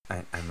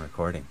I'm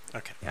recording.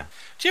 Okay. Yeah.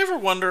 Do you ever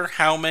wonder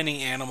how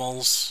many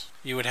animals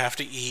you would have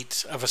to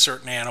eat of a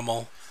certain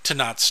animal to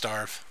not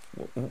starve?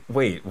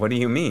 Wait, what do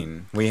you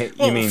mean? Well,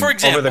 You mean for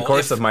example, over the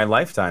course of my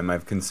lifetime,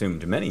 I've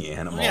consumed many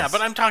animals? Yeah,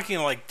 but I'm talking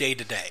like day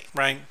to day,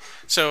 right?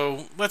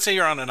 So let's say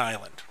you're on an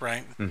island,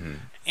 right? Mm-hmm.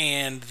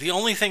 And the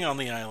only thing on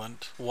the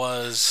island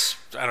was,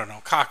 I don't know,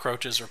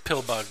 cockroaches or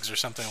pill bugs or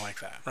something like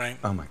that, right?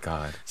 Oh my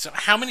God. So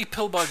how many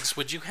pill bugs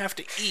would you have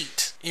to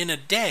eat in a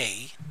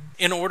day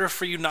in order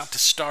for you not to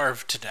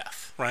starve to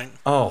death, right?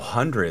 Oh,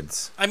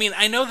 hundreds. I mean,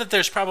 I know that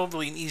there's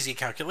probably an easy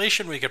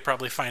calculation. We could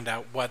probably find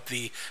out what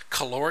the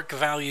caloric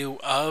value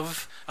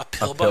of a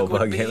pill bug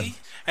would be,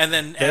 and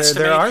then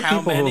estimate there are how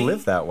people many. who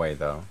live that way,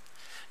 though.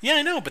 Yeah,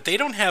 I know, but they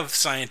don't have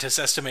scientists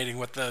estimating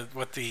what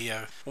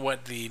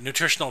the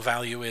nutritional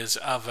value is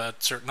of a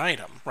certain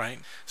item, right?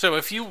 So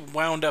if you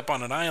wound up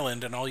on an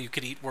island and all you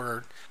could eat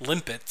were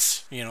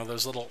limpets,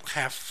 those little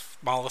half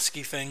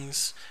mollusky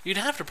things, you'd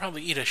have to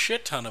probably eat a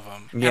shit ton of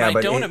them. Yeah, and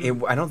but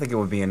I don't think it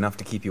would be enough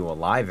to keep you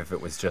alive if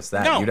it was just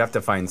that. No. You'd have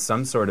to find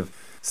some sort of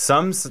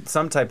some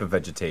type of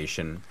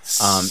vegetation.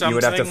 You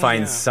would have to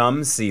find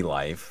some sea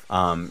life.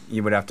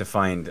 You would have to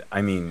find.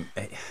 I mean,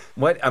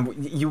 what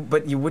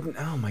But you wouldn't.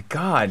 Oh my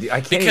God,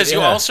 I can't. Because you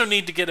also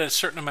need to get a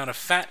certain amount of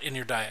fat in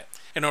your diet.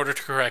 In order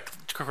to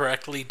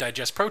correctly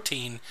digest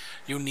protein,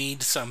 you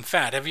need some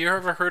fat. Have you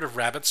ever heard of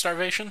rabbit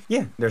starvation?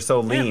 Yeah, they're so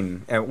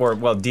lean, or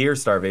deer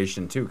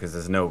starvation too,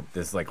 because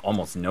there's like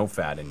almost no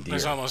fat in deer.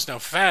 There's almost no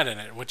fat in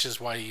it, which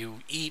is why you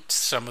eat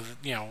some of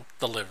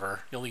the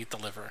liver. You'll eat the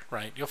liver,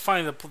 right? You'll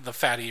find the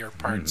fattier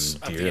parts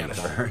of the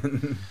animal,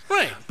 liver.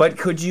 Right? But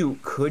could you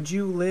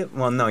live?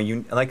 Well, no,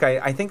 you like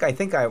I think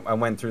I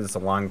went through this a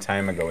long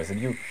time ago. I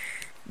said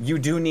you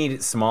do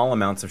need small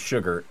amounts of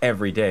sugar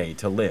every day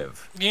to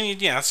live. You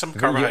need, some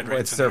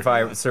carbohydrates.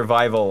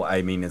 Survival,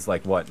 I mean, is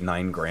like, what,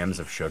 9 grams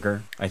of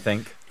sugar, I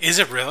think? Is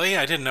it really?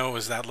 I didn't know it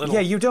was that little.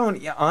 Yeah, you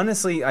don't. Yeah,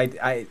 honestly,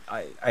 I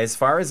as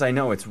far as I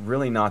know, it's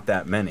really not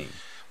that many.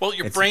 Well,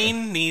 your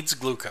brain needs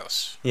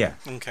glucose. Yeah.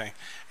 Okay.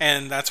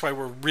 And that's why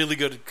we're really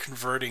good at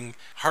converting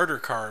harder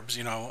carbs,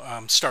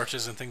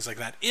 starches and things like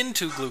that,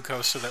 into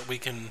glucose so that we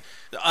can,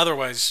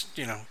 otherwise,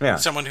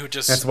 someone who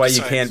just That's why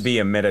you can't be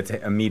a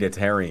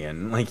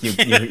meatitarian. Like,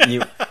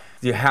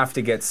 you have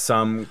to get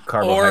some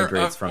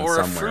carbohydrates from somewhere.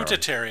 Or a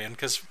fruitarian,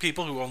 because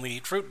people who only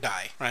eat fruit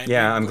die, right?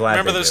 Yeah, I'm glad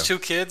Remember those 2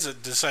 kids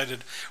that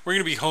decided, we're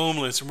going to be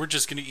homeless and we're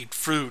just going to eat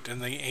fruit,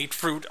 and they ate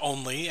fruit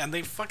only, and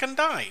they fucking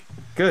died.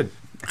 Good.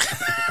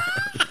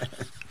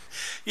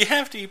 You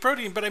have to eat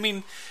protein, but I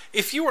mean,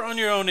 if you were on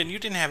your own and you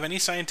didn't have any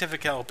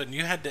scientific help and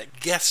you had to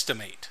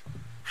guesstimate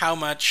how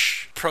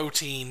much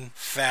protein,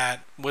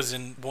 fat was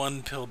in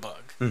one pill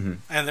bug,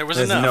 and there's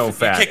enough. No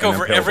fat you kick in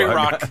over a pill every bug.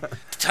 rock,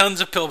 tons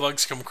of pill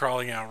bugs come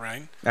crawling out,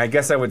 right? I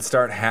guess I would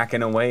start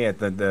hacking away at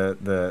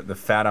the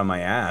fat on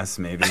my ass,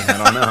 maybe.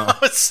 I don't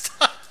know.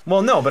 Stop.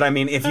 Well, no, but I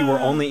mean, if you were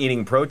only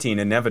eating protein,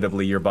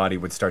 inevitably your body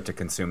would start to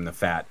consume the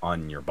fat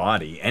on your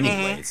body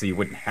anyway, so you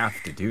wouldn't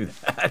have to do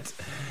that.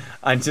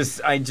 I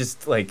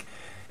just like,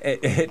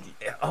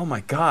 oh my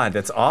God,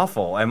 that's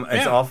awful.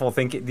 It's awful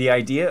thinking the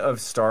idea of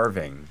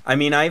starving. I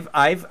mean,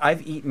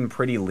 I've eaten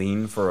pretty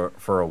lean for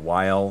a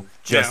while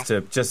just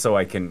so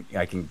I can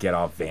get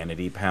off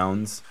vanity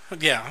pounds.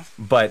 Yeah.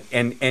 But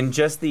and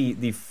just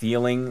the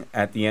feeling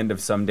at the end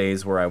of some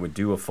days where I would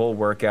do a full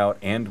workout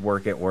and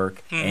work at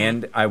work,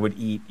 and I would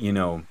eat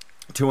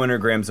 200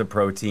 grams of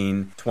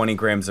protein, 20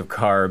 grams of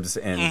carbs,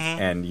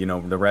 and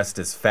the rest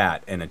is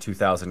fat in a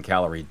 2,000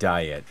 calorie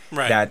diet.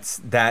 Right.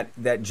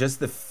 That just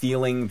the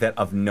feeling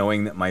of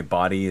knowing that my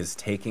body is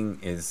taking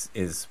is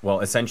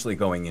essentially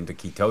going into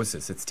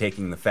ketosis. It's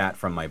taking the fat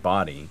from my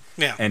body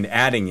and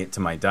adding it to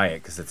my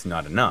diet because it's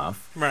not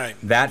enough. Right.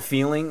 That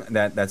feeling,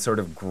 that sort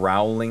of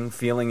growling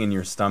feeling in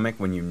your stomach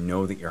when you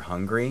know that you're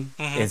hungry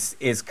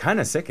is kind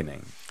of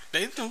sickening.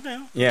 It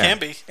can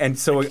be. And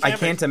so I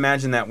can't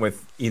imagine that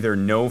with either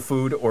no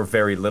food or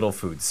very little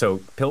food.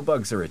 So pill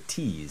bugs are a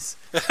tease.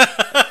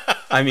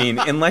 I mean,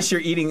 unless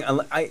you're eating,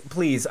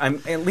 please,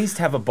 at least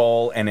have a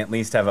bowl and at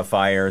least have a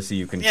fire so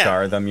you can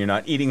char them. You're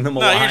not eating them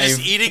alive. No, you're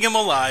just eating them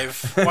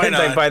alive. Why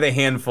not? Like by the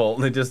handful.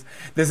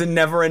 There's a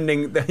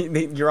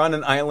never-ending. You're on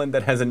an island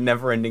that has a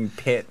never-ending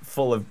pit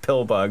full of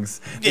pill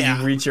bugs. Yeah.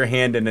 You reach your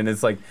hand in and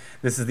it's like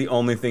this is the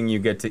only thing you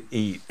get to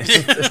eat.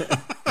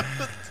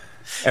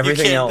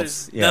 Everything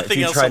else,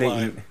 nothing else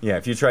alive.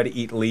 If you try to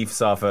eat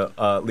leaves off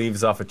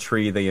a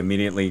tree, they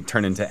immediately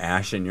turn into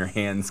ash in your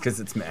hands because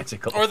it's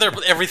magical. Or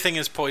everything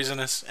is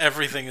poisonous.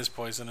 Everything is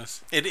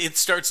poisonous. It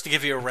starts to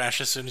give you a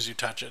rash as soon as you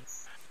touch it.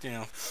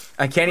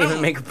 I can't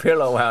even make a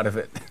pillow out of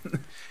it.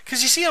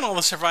 Because you see on all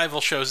the survival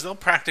shows, they'll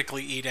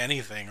practically eat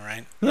anything,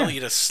 right? They'll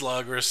eat a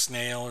slug or a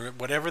snail or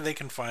whatever they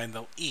can find.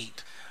 They'll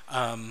eat.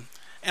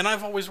 And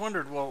I've always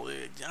wondered, well,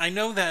 I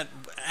know that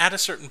at a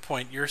certain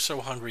point you're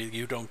so hungry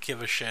you don't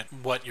give a shit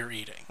what you're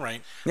eating,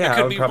 right? Yeah, there could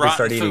I would be probably rotten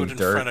start food eating in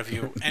dirt. front of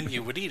you, and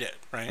you would eat it,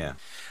 right? Yeah.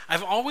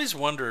 I've always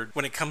wondered,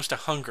 when it comes to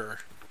hunger,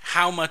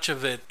 how much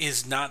of it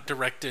is not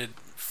directed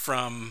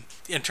from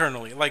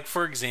internally. Like,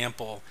 for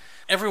example,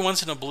 every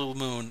once in a blue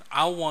moon,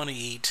 I'll want to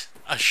eat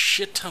a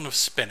shit ton of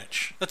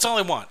spinach. That's all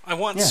I want. I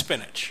want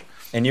spinach.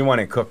 And you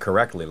want it cooked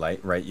correctly,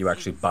 right? You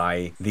actually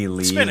buy the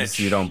leaves. Spinach.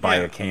 You don't buy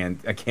a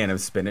can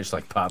of spinach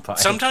like Popeye.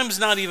 Sometimes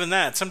not even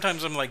that.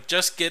 Sometimes I'm like,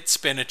 just get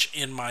spinach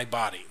in my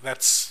body.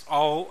 That's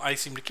all I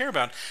seem to care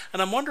about.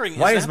 And I'm wondering,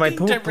 why is that my being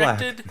poop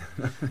directed?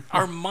 black?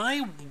 Are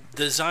my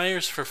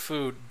desires for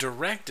food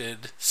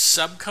directed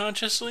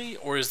subconsciously,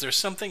 or is there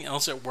something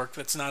else at work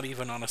that's not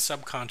even on a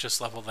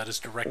subconscious level that is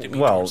directing me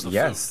towards the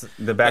yes, food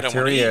the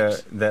bacteria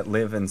that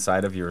live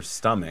inside of your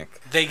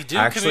stomach they do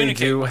actually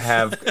do with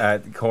have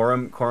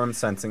quorum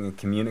sensing and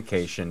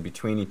communication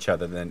between each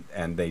other,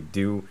 and they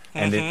do.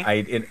 And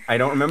I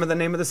don't remember the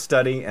name of the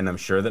study, and I'm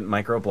sure that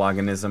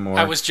microblogganism or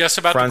I was just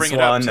about Francois to bring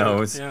it up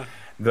knows. too. Yeah.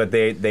 But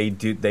they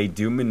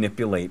do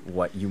manipulate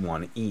what you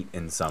want to eat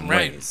in some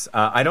ways.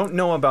 I don't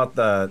know about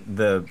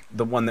the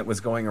one that was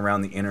going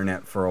around the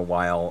internet for a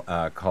while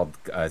called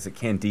is it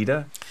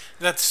Candida?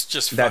 That's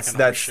just fucking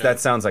horseshit.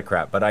 That sounds like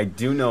crap. But I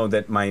do know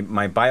that my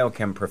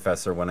biochem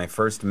professor, when I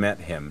first met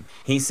him,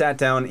 he sat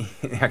down.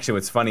 Actually,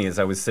 what's funny is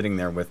I was sitting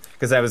there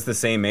because I was the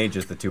same age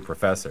as the two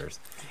professors.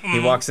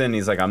 He walks in.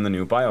 He's like, "I'm the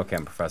new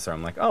biochem professor."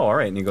 I'm like, "Oh, all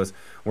right." And he goes,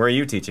 "Where are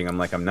you teaching?" I'm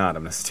like, "I'm not.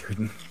 I'm a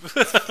student."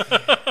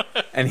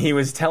 And he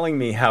was telling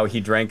me how he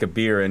drank a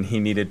beer and he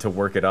needed to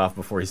work it off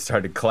before he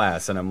started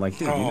class. And I'm like,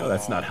 dude, you know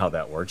that's not how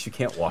that works. You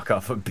can't walk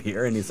off a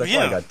beer. And he's like,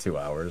 well, I got 2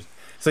 hours.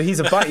 So he's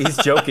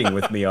joking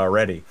with me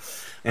already.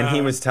 And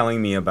he was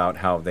telling me about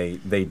how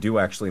they do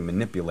actually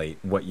manipulate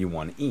what you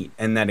want to eat.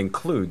 And that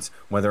includes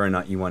whether or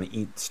not you want to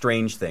eat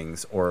strange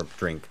things or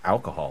drink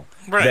alcohol.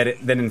 Right.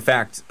 That in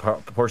fact,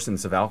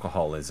 portions of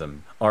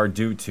alcoholism are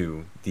due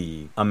to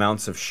the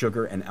amounts of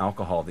sugar and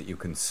alcohol that you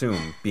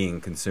consume being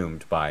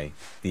consumed by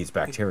these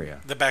bacteria.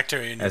 The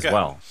bacteria in your as gut.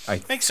 well.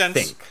 Makes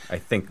sense. I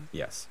think,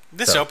 yes.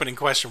 This opening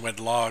question went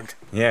long.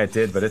 Yeah, it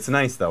did, but it's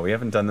nice, though. We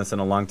haven't done this in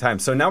a long time.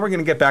 So now we're going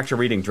to get back to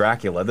reading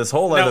Dracula. This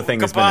whole other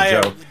thing has been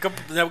a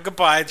joke.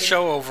 Goodbye.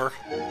 Show over.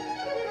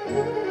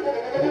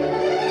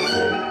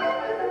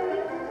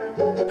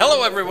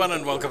 Hello, everyone,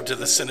 and welcome to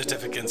the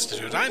Cine-tific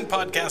Institute. I'm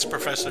podcast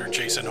professor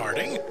Jason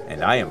Harding.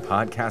 And I am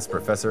podcast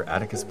professor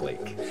Atticus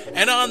Blake.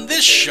 And on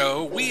this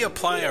show, we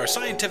apply our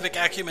scientific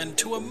acumen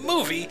to a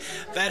movie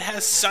that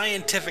has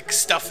scientific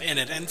stuff in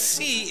it and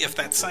see if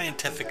that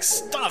scientific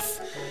stuff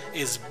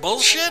is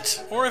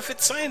bullshit or if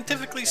it's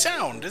scientifically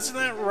sound. Isn't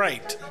that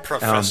right,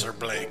 Professor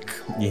Blake?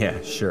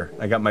 Yeah, sure.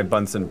 I got my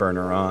Bunsen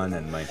burner on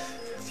and my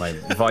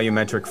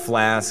volumetric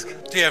flask.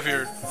 Do you have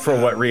your... For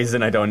what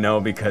reason, I don't know,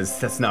 because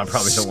that's not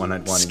probably the one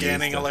I'd want to use.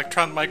 Scanning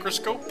electron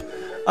microscope?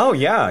 Oh,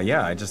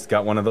 yeah. I just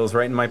got one of those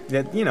right in my...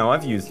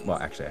 I've used... Well,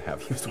 actually, I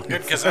have used one.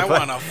 Good, because I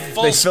want a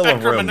full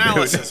spectrum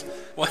analysis.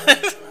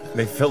 What?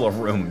 They fill a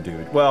room,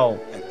 dude. Well,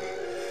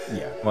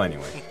 yeah. Well,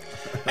 anyway.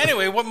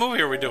 Anyway, what movie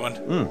are we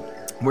doing?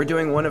 We're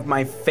doing one of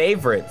my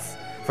favorites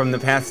from the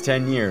past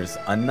 10 years,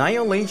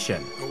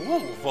 Annihilation.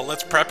 Ooh, well,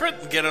 let's prep it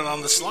and get it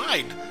on the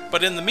slide.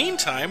 But in the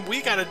meantime,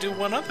 we got to do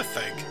one other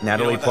thing.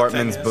 Natalie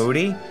Portman's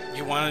booty?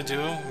 You want to do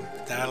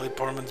Natalie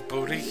Portman's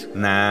booty?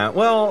 Nah.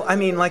 Well, I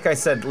mean, like I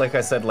said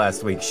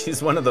last week,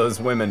 she's one of those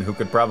women who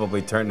could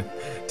probably turn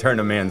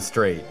a man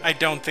straight. I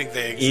don't think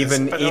they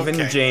exist.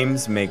 Even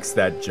James makes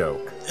that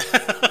joke.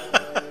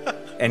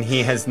 And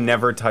he has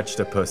never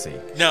touched a pussy.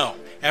 No.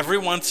 Every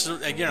once,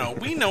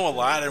 we know a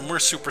lot and we're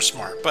super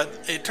smart, but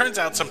it turns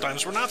out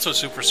sometimes we're not so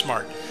super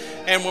smart.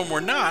 And when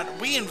we're not,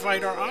 we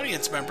invite our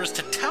audience members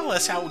to tell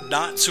us how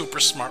not super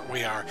smart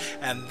we are.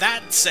 And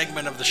that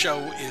segment of the show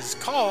is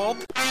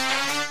called...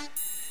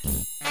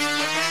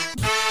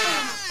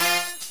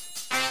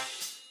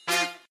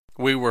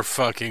 We Were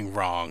Fucking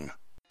Wrong.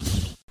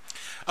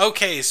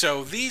 Okay,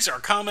 so these are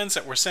comments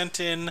that were sent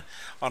in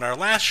on our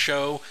last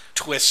show,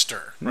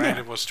 Twister, right? Yeah.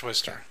 It was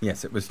Twister.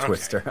 Yes, it was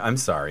Twister. Okay. I'm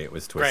sorry it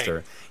was Twister.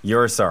 Great.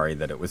 You're sorry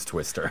that it was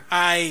Twister.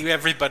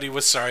 Everybody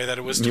was sorry that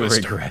it was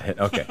Twister. You regret it.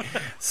 Okay.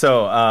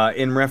 So,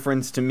 in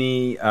reference to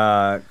me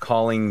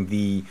calling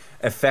the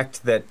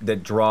effect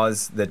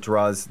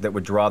that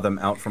would draw them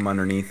out from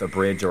underneath a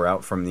bridge or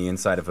out from the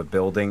inside of a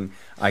building,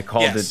 I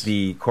called it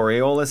the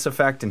Coriolis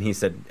effect, and he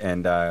said,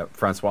 and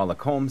Francois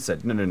Lacombe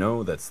said,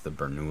 no, that's the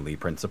Bernoulli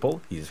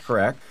principle. He's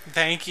correct.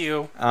 Thank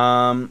you.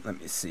 Let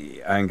me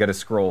see. I'm gonna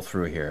scroll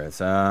through here. It's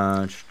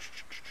everybody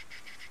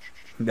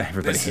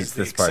hates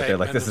this part. They're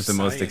like, this is the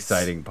most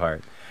exciting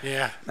part.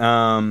 Yeah.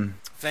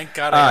 Thank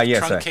God I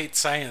truncate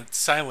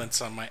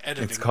silence on my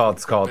editing.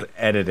 It's called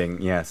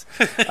editing, yes.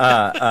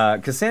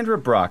 Cassandra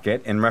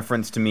Brockett, in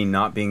reference to me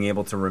not being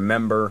able to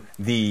remember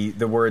the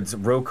words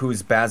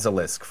Roku's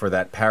basilisk for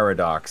that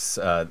paradox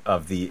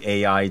of the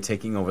AI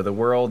taking over the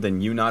world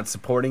and you not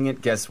supporting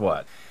it, guess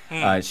what?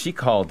 She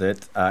called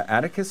it,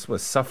 Atticus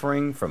was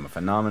suffering from a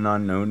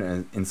phenomenon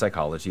known in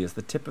psychology as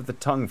the tip of the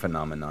tongue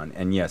phenomenon.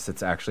 And yes,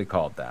 it's actually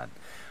called that.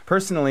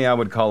 Personally, I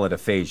would call it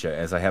aphasia,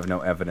 as I have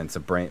no evidence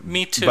of brain...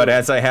 Me too. But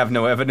as I have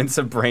no evidence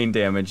of brain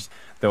damage,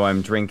 though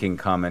I'm drinking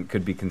comment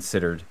could be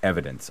considered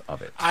evidence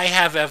of it. I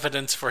have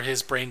evidence for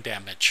his brain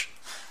damage.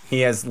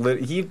 He has...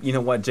 you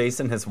know what?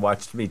 Jason has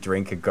watched me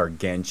drink a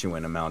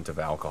gargantuan amount of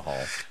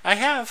alcohol. I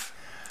have.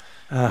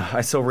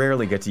 I so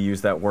rarely get to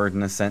use that word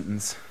in a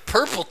sentence.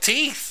 Purple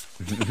teeth.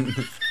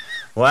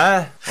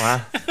 What?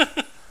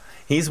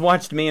 He's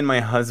watched me and my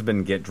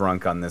husband get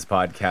drunk on this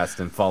podcast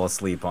and fall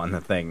asleep on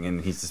the thing,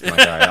 and he's just like,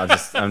 all right,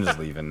 I'm just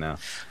leaving now.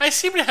 I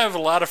seem to have a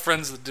lot of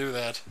friends that do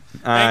that.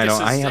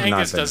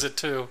 Angus does it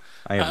too.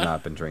 I have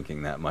not been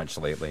drinking that much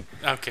lately.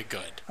 Okay,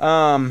 good.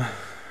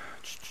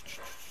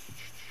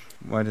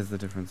 What is the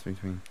difference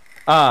between...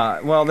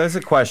 well, there's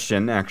a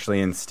question,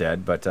 actually,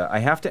 instead, but I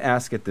have to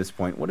ask at this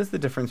point, what is the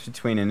difference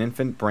between an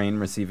infant brain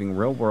receiving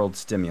real-world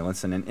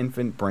stimulus and an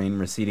infant brain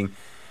receiving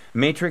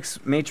Matrix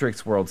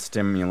world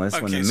stimulus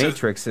when the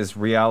Matrix is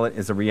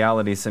a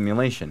reality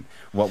simulation?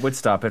 What would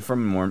stop it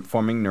from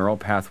forming neural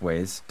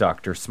pathways,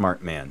 Dr.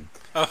 Smartman?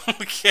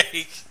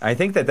 Okay. I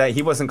think that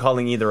he wasn't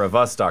calling either of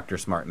us Dr.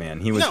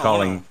 Smartman. He was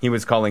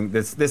calling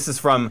this is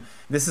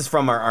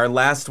from our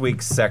last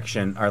week's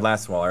section, our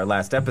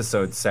last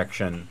episode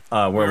section,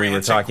 where we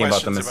were talking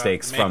about the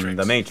mistakes from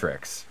the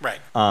Matrix.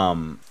 Right.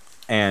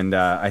 And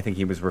I think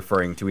he was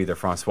referring to either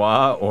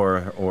Francois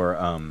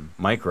or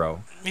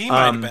Micro. He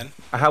might have been.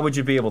 How would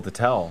you be able to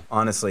tell,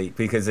 honestly?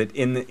 Because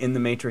in the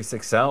Matrix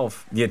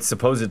itself, it's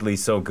supposedly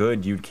so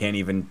good you can't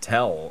even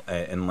tell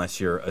unless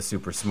you're a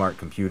super smart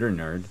computer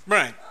nerd.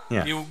 Right.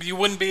 Yeah. You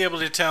wouldn't be able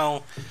to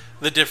tell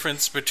the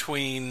difference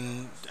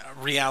between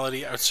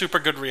reality, a super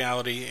good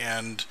reality,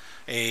 and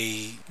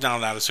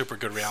not a super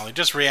good reality,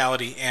 just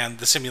reality and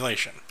the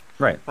simulation.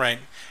 Right. Right.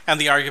 And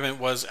the argument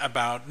was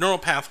about neural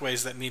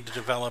pathways that need to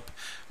develop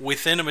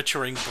within a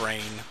maturing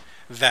brain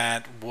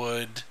that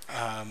would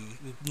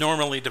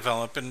normally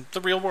develop in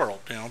the real world.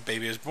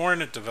 Baby is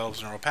born, it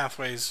develops neural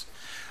pathways.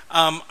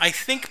 I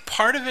think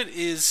part of it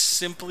is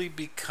simply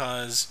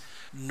because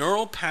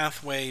neural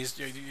pathways,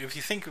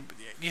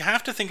 you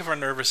have to think of our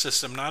nervous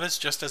system not as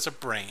just as a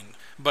brain,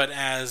 but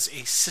as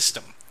a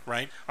system,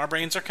 right? Our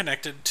brains are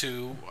connected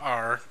to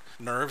our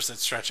nerves that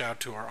stretch out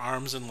to our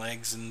arms and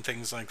legs and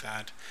things like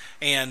that.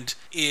 And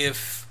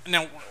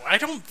I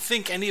don't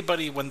think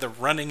anybody, when they're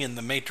running in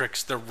the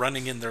Matrix, they're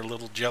running in their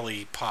little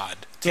jelly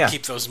pod to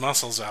keep those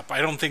muscles up.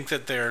 I don't think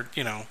that they're,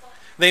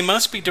 they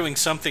must be doing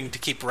something to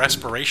keep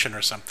respiration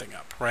or something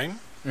up, right?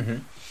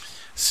 Mm-hmm.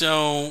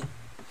 So,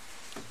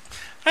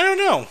 I don't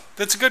know.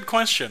 That's a good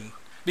question.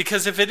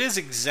 Because if it is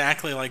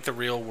exactly like the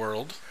real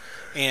world,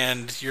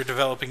 and you're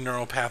developing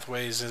neural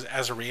pathways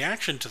as a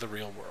reaction to the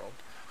real world,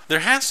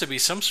 there has to be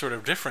some sort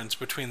of difference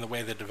between the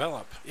way they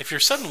develop. If you're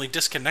suddenly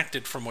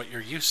disconnected from what you're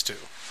used to,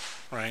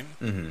 right?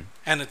 Mm-hmm.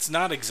 And it's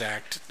not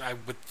exact, I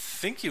would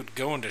think you'd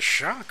go into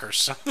shock or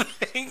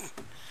something.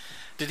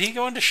 Did he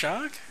go into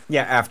shock?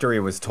 Yeah, after he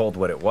was told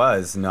what it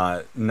was,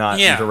 not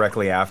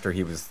directly after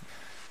he was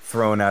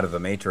thrown out of the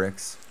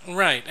Matrix.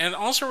 Right, and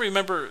also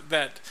remember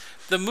that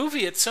the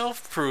movie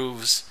itself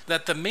proves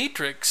that the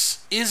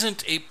Matrix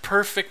isn't a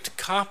perfect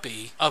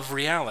copy of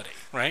reality,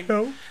 right?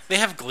 No. They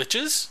have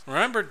glitches.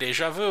 Remember,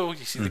 deja vu,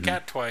 you see the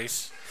cat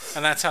twice,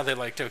 and that's how they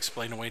like to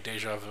explain away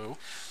deja vu.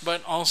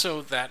 But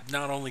also that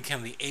not only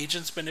can the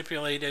agents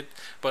manipulate it,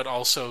 but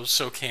also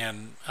so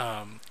can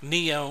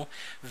Neo.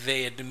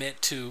 They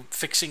admit to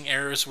fixing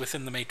errors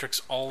within the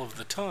Matrix all of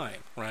the time,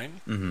 right?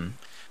 Mm-hmm.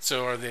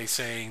 So are they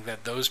saying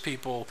that those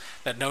people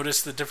that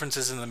notice the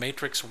differences in the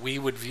Matrix, we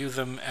would view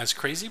them as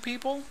crazy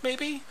people,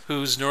 maybe?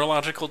 Whose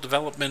neurological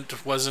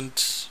development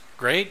wasn't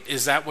great?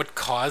 Is that what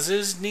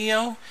causes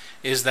Neo?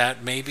 Is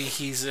that maybe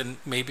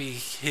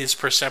his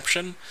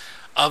perception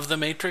of the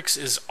Matrix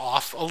is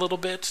off a little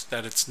bit?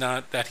 That it's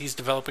not, that he's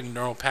developing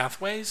neural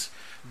pathways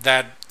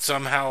that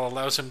somehow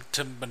allows him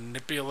to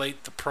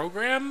manipulate the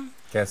program?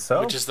 Guess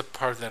so. Which is the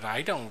part that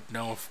I don't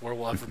know if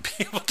we'll ever be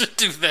able to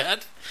do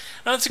that.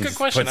 No, that's a good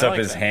question. Puts up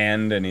his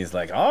hand and he's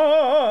like,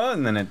 oh,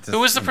 and then it just...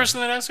 Who was the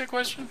person that asked that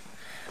question?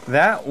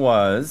 That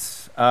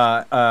was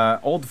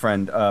old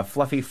friend,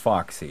 Fluffy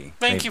Foxy.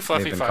 Thank you,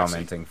 Fluffy Foxy. They've been Foxy.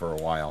 commenting for a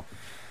while.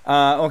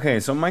 Okay,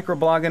 so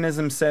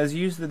Microbloganism says,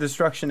 use the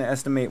destruction to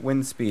estimate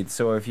wind speed.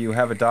 So if you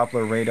have a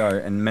Doppler radar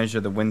and measure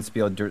the wind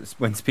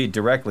speed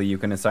directly, you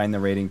can assign the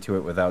rating to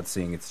it without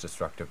seeing its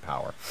destructive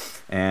power.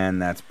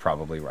 And that's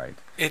probably right.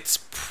 It's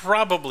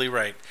probably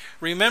right.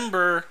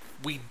 Remember,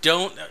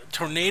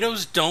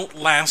 tornadoes don't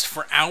last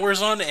for hours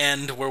on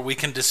end where we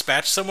can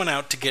dispatch someone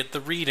out to get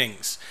the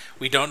readings.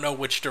 We don't know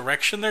which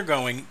direction they're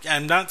going.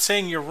 I'm not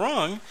saying you're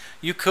wrong.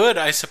 You could,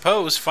 I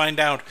suppose, find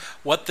out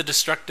what the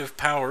destructive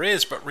power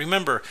is, but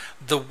remember,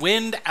 the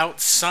wind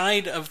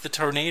outside of the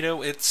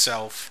tornado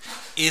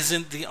itself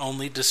isn't the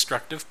only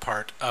destructive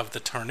part of the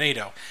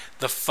tornado.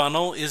 The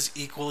funnel is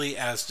equally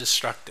as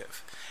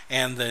destructive.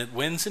 And the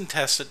winds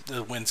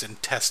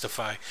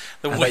intensify,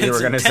 the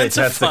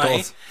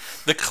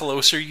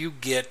closer you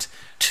get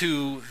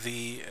to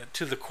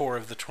the core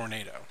of the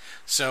tornado.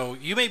 So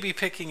you may be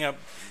picking up,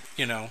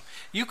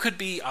 you could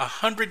be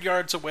 100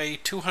 yards away,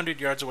 200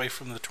 yards away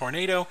from the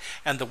tornado,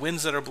 and the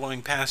winds that are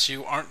blowing past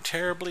you aren't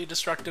terribly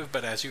destructive,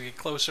 but as you get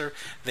closer,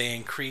 they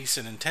increase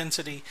in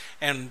intensity.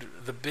 And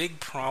the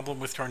big problem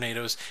with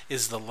tornadoes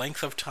is the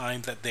length of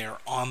time that they are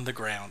on the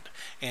ground.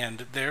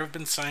 And there have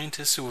been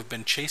scientists who have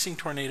been chasing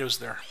tornadoes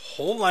their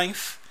whole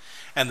life,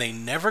 and they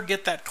never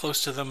get that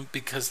close to them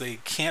because they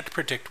can't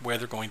predict where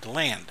they're going to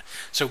land.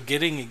 So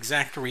getting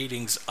exact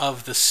readings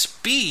of the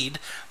speed,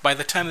 by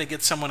the time they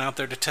get someone out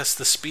there to test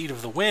the speed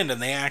of the wind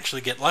and they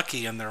actually get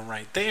lucky and they're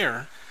right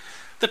there,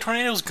 the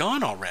tornado's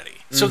gone already.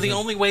 So the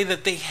only way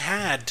that they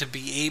had to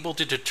be able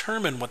to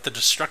determine what the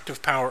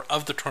destructive power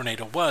of the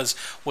tornado was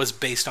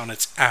based on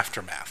its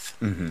aftermath.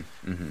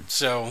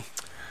 So...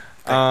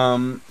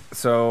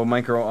 So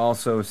Micro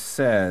also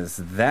says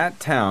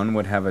that town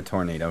would have a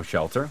tornado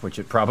shelter, which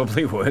it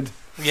probably would.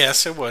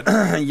 Yes, it would.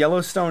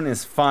 Yellowstone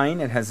is fine.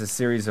 It has a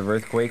series of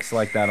earthquakes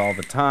like that all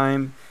the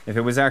time. If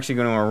it was actually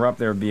going to erupt,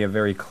 there would be a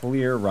very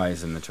clear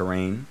rise in the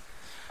terrain.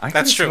 I could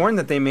have sworn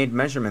that they made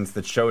measurements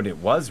that showed it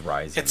was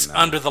rising. It's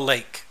under the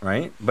lake.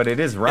 Right? But it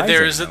is rising,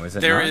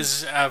 There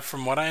is,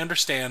 from what I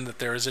understand, that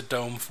there is a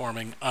dome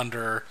forming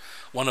under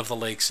one of the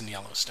lakes in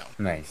Yellowstone.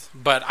 Nice.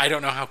 But I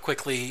don't know how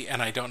quickly,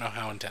 and I don't know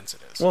how intense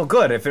it is. Well,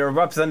 good. If it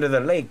erupts under the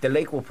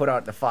lake will put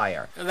out the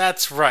fire.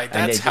 That's right.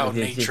 That's how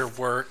nature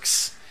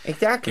works.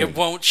 Exactly. It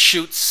won't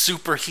shoot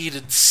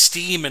superheated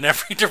steam in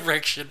every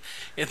direction,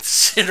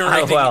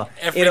 incinerating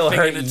everything it'll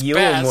hurt in its you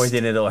best. more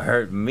than it'll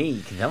hurt me,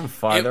 because I'm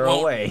farther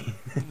away.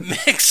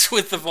 Mix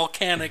with the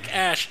volcanic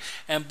ash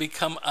and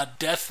become a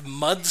death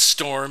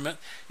mudstorm.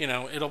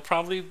 It'll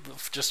probably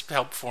just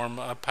help form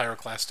a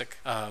pyroclastic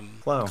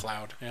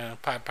cloud. Yeah,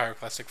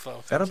 pyroclastic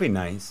flow. That'll be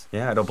nice.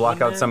 Yeah, it'll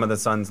block out some of the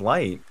sun's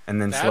light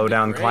and then slow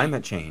down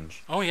climate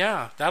change. Oh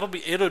yeah,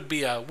 it'll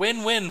be a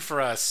win-win for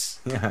us.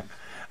 Yeah.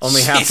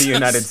 Only half the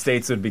United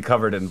States would be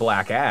covered in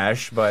black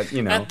ash, but,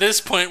 At this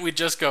point, we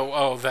just go,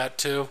 oh, that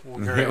too?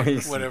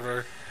 Great,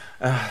 whatever.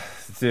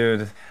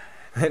 Dude.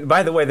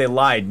 By the way, they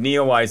lied.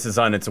 Neowise is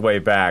on its way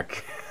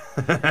back.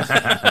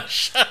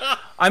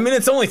 I mean,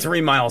 it's only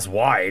 3 miles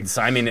wide,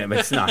 so, I mean,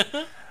 it's not...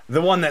 The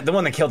one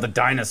that killed the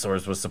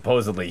dinosaurs was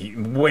supposedly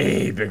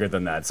way bigger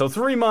than that. So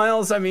 3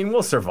 miles, I mean,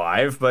 we'll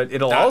survive, but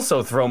it'll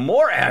also throw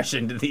more ash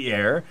into the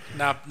air.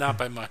 Not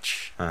by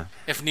much.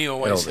 If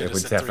Neowise hit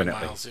us at 3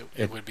 miles,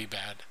 it would be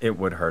bad. It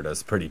would hurt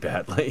us pretty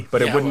badly,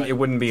 but it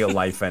wouldn't be a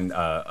life and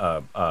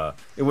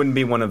it wouldn't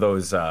be one of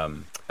those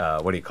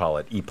what do you call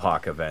it?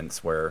 Epoch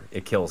events where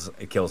it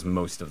kills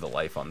most of the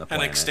life on the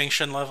planet. An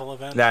extinction level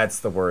event. That's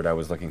the word I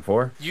was looking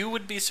for. You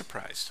would be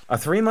surprised. A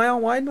 3 mile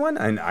wide one?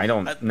 I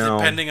don't know.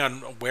 Depending on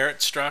where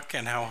it struck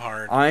and how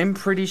hard. I'm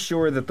pretty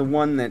sure that the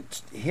one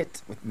that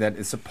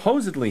is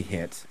supposedly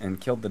hit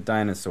and killed the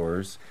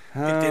dinosaurs.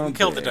 It didn't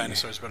kill the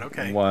dinosaurs, but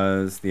okay.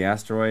 Was the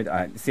asteroid?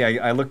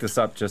 I looked this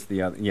up just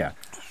the other. Yeah,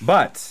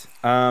 but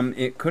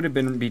it could have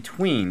been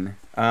between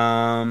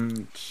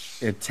 10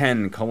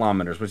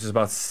 kilometers, which is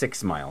about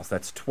 6 miles.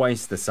 That's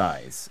twice the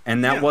size.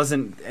 And that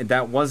wasn't,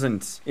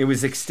 it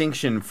was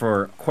extinction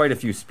for quite a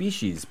few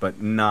species,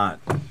 but not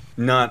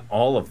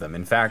all of them.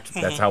 In fact,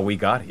 that's how we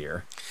got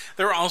here.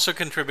 There are also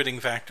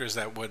contributing factors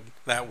that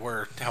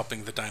were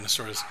helping the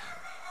dinosaurs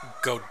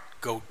go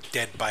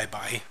dead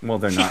bye-bye. Well,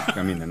 they're not,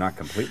 I mean, they're not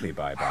completely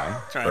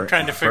bye-bye. Sorry, I'm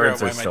trying to figure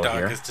out why my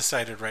dog has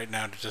decided right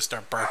now to just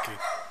start barking.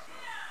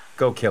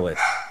 Go kill it.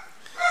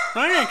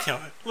 I'm going to kill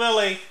it.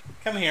 Lily,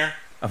 come here.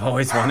 I've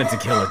always wanted to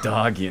kill a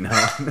dog,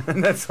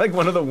 That's like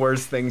one of the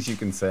worst things you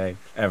can say,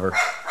 ever.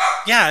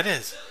 Yeah, it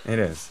is. It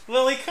is.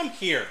 Lily, come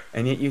here.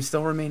 And yet you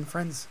still remain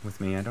friends with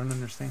me. I don't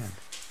understand.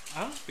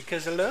 Oh,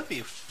 because I love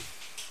you.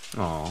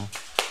 Aw.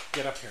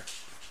 Get up here.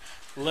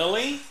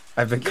 Lily?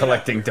 I've been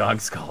collecting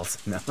dog skulls.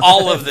 No.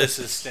 All of this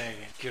is staying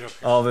in. Get up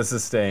here. All this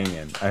is staying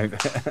in.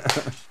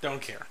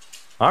 Don't care.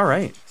 All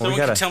right. Someone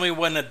can tell me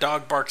when a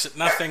dog barks at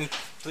nothing.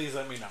 Please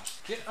let me know.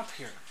 Get up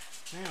here.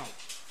 Now.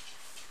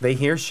 They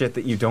hear shit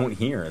that you don't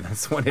hear.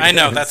 That's what it is. I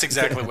know. That's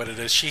exactly what it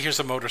is. She hears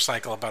a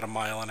motorcycle about 1.5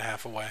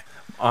 miles away.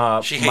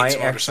 She hates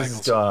my motorcycles.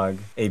 ex's dog,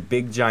 a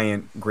big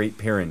giant Great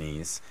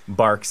Pyrenees,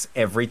 barks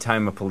every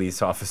time a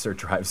police officer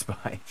drives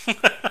by.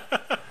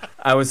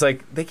 I was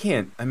like, they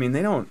can't. I mean,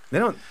 they don't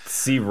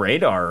see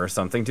radar or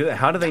something, do they?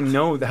 How do they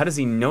know? How does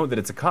he know that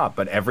it's a cop?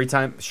 But every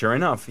time, sure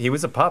enough, he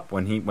was a pup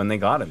when they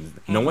got him.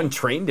 No one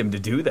trained him to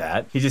do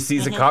that. He just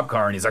sees a cop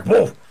car and he's like,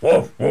 whoa,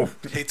 whoa, whoa.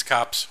 Hates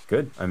cops.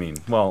 Good. I mean,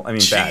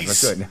 bad, but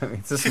good.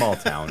 It's a small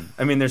town.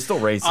 I mean, they're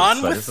still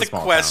racist, but it's a small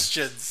town. On with the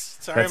questions.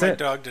 Sorry, that's my it.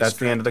 dog That's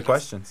the end of the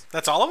questions.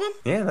 That's all of them?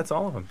 Yeah, that's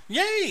all of them.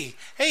 Yay!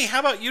 Hey, how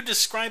about you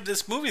describe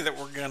this movie that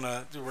we're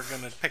gonna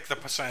pick the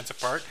science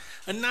apart?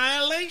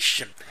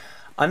 Annihilation.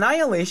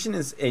 Annihilation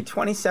is a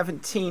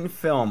 2017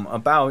 film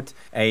about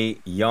a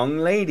young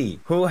lady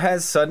who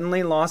has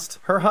suddenly lost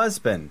her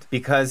husband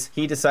because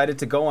he decided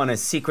to go on a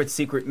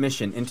secret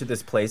mission into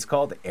this place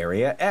called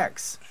Area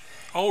X.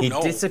 Oh, he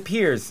no.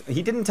 disappears.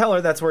 He didn't tell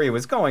her that's where he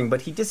was going,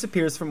 but he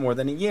disappears for more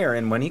than a year,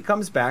 and when he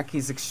comes back,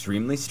 he's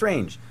extremely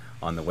strange.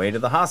 On the way to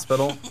the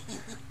hospital,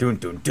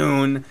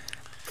 dun,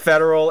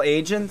 federal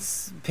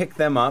agents pick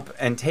them up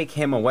and take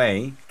him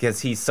away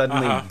because he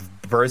suddenly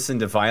bursts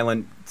into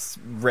violent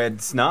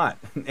red snot.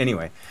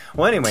 Anyway,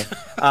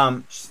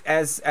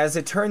 as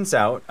it turns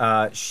out,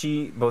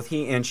 both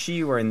he and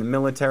she were in the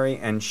military,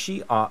 and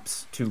she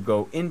opts to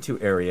go into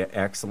Area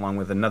X along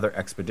with another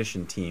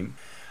expedition team.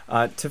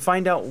 to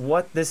find out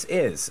what this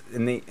is.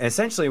 And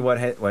essentially what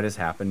has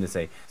happened is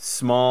a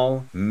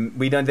small,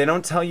 they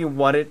don't tell you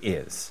what it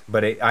is,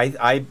 but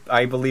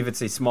I believe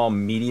it's a small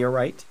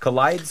meteorite,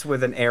 collides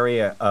with an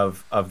area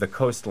of the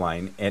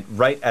coastline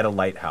right at a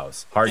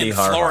lighthouse. In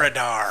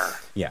Florida.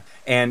 Yeah.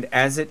 And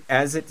as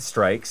it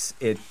strikes,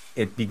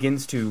 it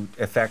begins to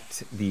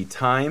affect the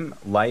time,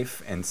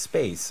 life, and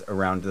space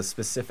around the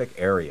specific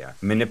area,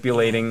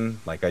 manipulating,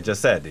 like I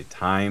just said, the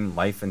time,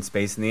 life, and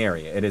space in the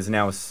area. It is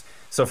now...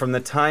 So from the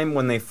time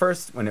when it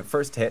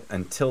first hit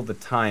until the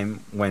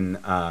time when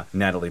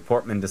Natalie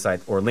Portman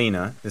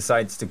Lena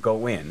decides to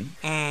go in,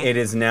 it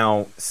is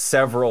now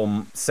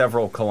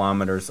several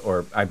kilometers,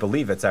 or I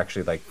believe it's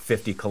actually like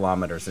 50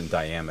 kilometers in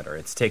diameter.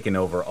 It's taken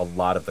over a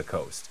lot of the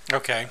coast.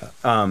 Okay.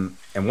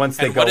 And once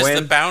they go in... what is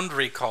the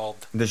boundary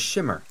called? The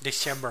shimmer. The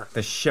shimmer.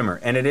 The shimmer.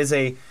 And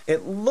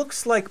it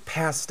looks like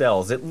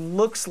pastels. It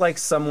looks like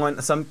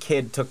some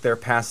kid took their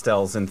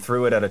pastels and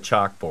threw it at a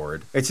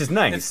chalkboard. It's just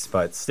nice,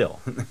 but still.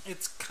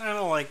 It's kind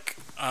of like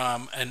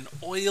an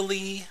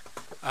oily,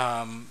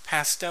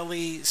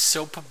 pastel-y,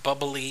 soap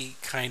bubbly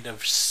kind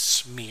of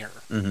smear.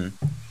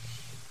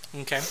 Mm-hmm.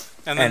 Okay.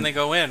 And then they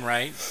go in,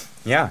 right?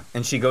 Yeah.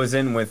 And she goes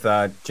in with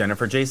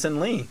Jennifer Jason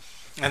Leigh.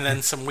 And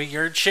then some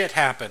weird shit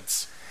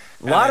happens.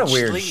 A lot of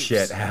weird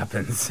shit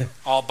happens.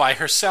 All by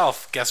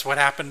herself. Guess what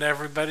happened to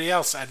everybody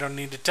else? I don't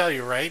need to tell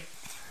you, right?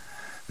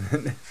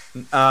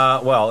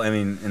 Well, I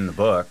mean, in the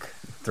book,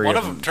 one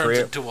of them turns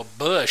into a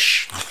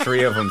bush.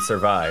 3 of them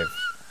survive.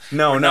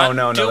 No,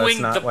 that's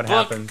not what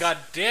happens. God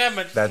damn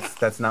it.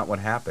 That's not what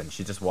happened.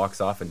 She just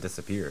walks off and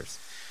disappears.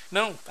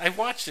 No, I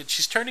watched it.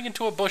 She's turning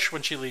into a bush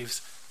when she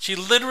leaves. She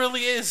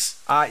literally is.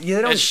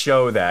 You don't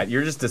show that.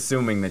 You're just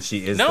assuming that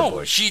she is the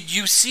bush. No,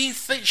 you see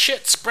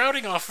shit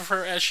sprouting off of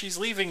her as she's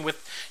leaving.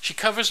 She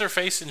covers her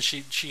face and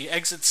she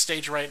exits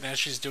stage right, and as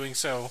she's doing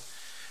so,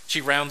 she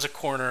rounds a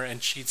corner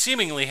and she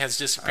seemingly has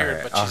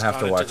disappeared. Right, but she's I'll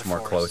have gone to watch into the more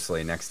forest.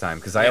 closely next time,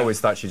 because I always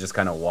thought she just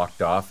kind of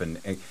walked off, and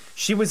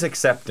she was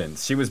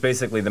acceptance. She was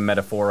basically the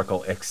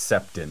metaphorical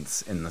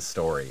acceptance in the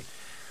story.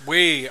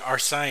 We are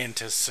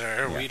scientists,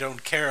 sir. Yeah. We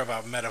don't care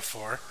about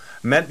metaphor.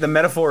 The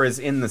metaphor is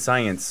in the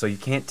science, so you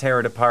can't tear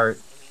it apart.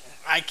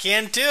 I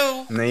can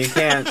too. No, you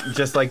can't.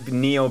 Just like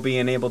Neo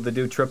being able to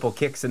do triple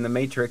kicks in the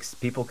Matrix,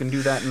 people can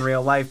do that in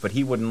real life, but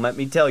he wouldn't let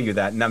me tell you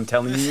that, and I'm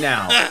telling you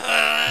now.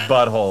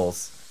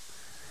 Buttholes.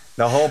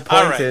 The whole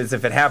point is,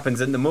 if it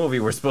happens in the movie,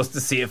 we're supposed to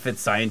see if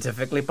it's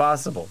scientifically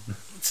possible.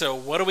 So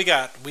what do we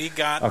got? We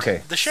got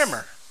the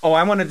shimmer. Oh,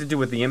 I wanted to do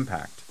with the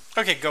impact.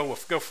 Okay, go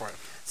for it.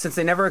 Since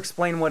they never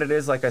explain what it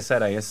is, like I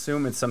said, I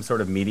assume it's some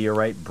sort of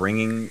meteorite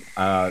bringing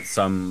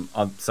some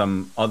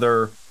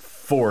other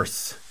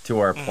force to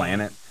our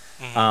planet.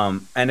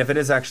 And if it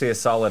is actually a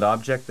solid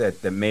object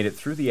that made it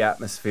through the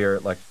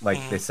atmosphere, like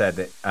they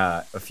said,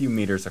 a few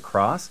meters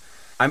across,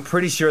 I'm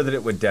pretty sure that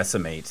it would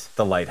decimate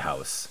the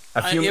lighthouse.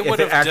 It would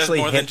have just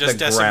more than just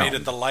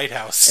decimated the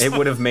lighthouse. It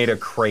would have made a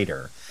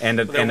crater and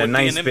a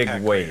nice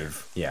big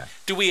wave. Yeah.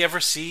 Do we ever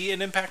see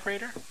an impact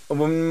crater?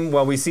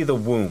 Well, we see the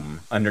womb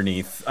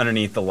underneath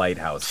the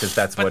lighthouse, because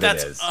that's what it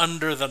is. That's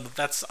under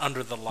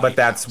the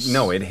lighthouse.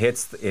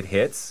 But it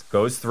hits,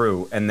 goes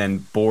through, and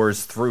then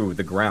bores through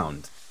the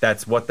ground.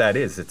 That's what that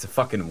is. It's a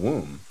fucking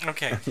womb.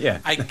 Okay. Yeah.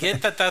 I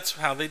get that that's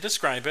how they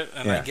describe it,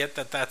 and I get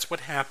that that's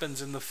what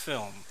happens in the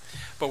film.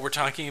 But we're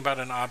talking about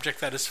an object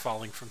that is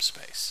falling from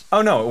space.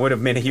 Oh, no, it would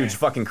have made a huge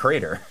fucking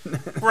crater.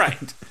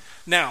 Right.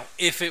 Now,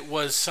 if it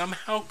was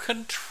somehow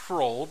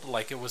controlled,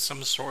 like it was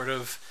some sort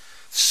of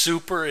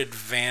super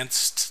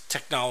advanced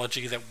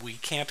technology that we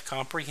can't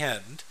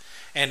comprehend,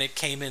 and it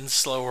came in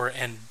slower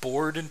and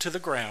bored into the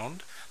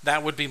ground,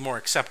 that would be more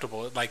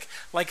acceptable. Like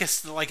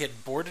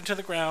it bored into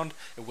the ground,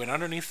 it went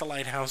underneath the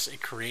lighthouse,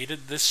 it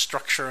created this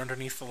structure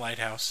underneath the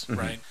lighthouse,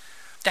 right?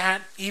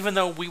 That, even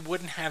though we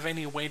wouldn't have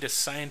any way to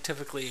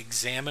scientifically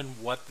examine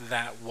what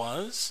that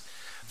was,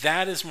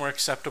 that is more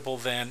acceptable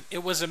than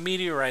it was a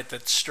meteorite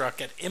that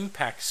struck at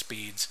impact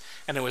speeds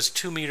and it was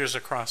 2 meters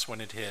across when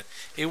it hit.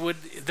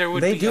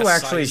 They do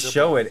actually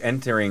show it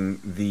entering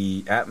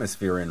the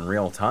atmosphere in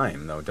real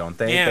time, though, don't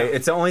they? Yeah.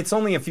 It's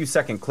only a few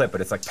second clip,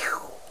 but it's like,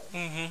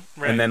 right.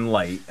 and then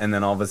light, and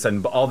then all of a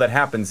sudden, all that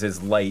happens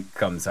is light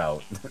comes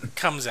out.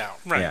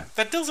 Right. Yeah.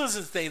 That tells us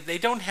that they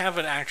don't have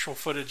an actual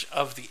footage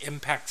of the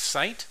impact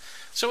site,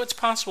 so it's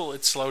possible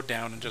it slowed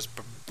down and just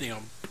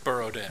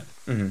burrowed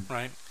in,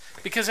 right?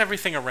 Because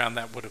everything around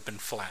that would have been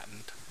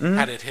flattened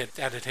had it hit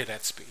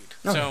at speed.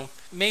 Okay. So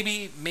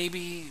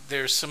maybe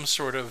there's some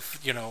sort of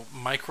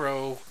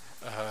micro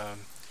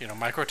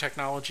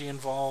technology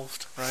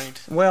involved,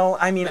 right? Well,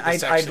 I mean,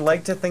 I'd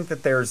like to think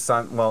that there's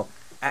some. Well,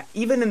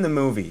 even in the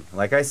movie,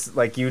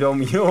 you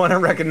don't want to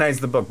recognize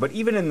the book, but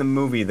even in the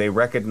movie, they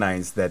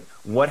recognize that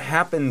what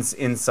happens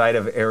inside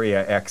of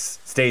Area X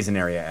stays in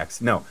Area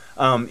X. No,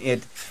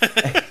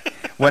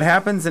 what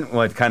happens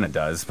it kind of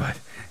does, but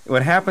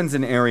what happens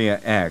in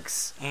Area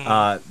X,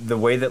 the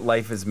way that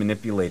life is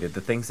manipulated,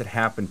 the things that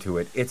happen to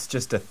it, it's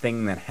just a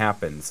thing that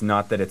happens,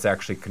 not that it's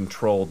actually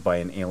controlled by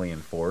an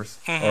alien force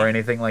or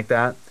anything like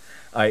that.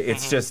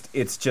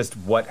 It's just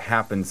what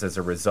happens as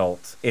a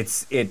result.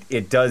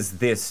 It does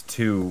this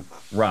to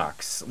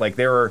rocks. Like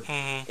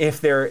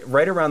if they're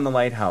right around the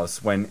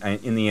lighthouse when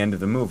in the end of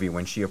the movie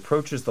when she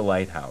approaches the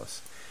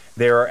lighthouse,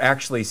 there are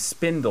actually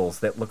spindles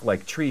that look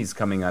like trees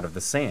coming out of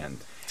the sand.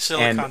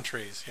 Silicon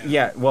trees. Yeah.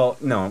 Yeah. Well,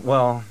 no.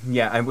 Well,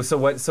 yeah. So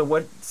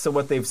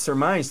what they've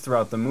surmised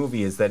throughout the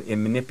movie is that it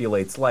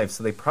manipulates life.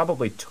 So they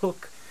probably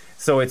took.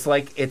 So it's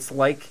like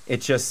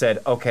it just said,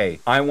 okay,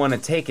 I want to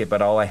take it,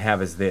 but all I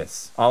have is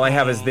this. All I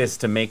have is this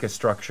to make a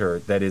structure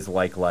that is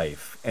like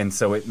life, and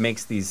so it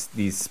makes these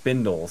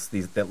spindles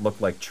that look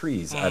like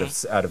trees out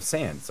of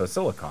sand, so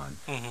silicon.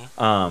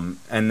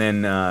 And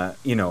then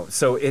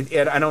so it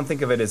I don't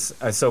think of it as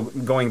so.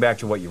 Going back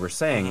to what you were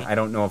saying, I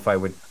don't know if I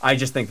would. I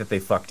just think that they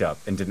fucked up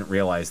and didn't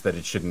realize that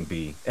it shouldn't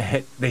be.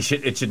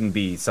 It shouldn't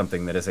be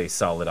something that is a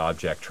solid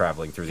object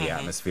traveling through the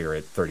atmosphere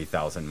at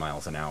 30,000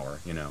 miles an hour.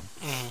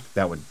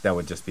 That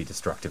would just be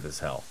destructive as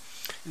hell.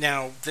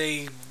 Now,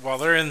 while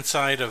they're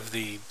inside of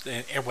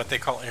what they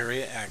call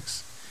Area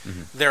X,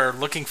 they're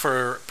looking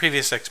for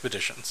previous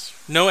expeditions.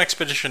 No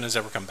expedition has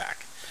ever come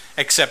back,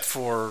 except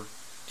for,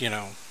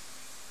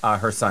 her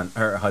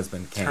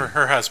husband, Kane.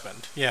 Her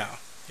husband, yeah.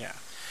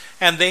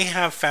 And they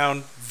have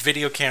found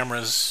video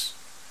cameras,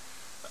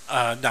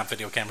 not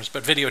video cameras,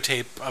 but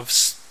videotape of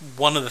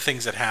one of the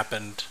things that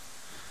happened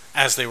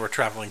as they were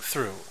traveling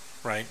through,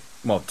 right?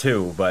 Well,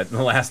 two, but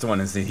the last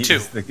one is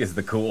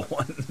the cool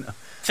one.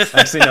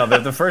 Actually, no,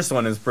 the first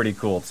one is pretty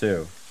cool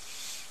too.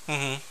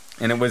 And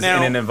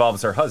it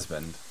involves her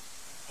husband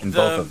in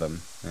both of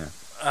them.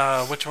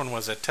 Yeah. Which one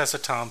was it? Tessa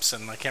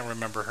Thompson. I can't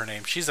remember her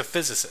name. She's a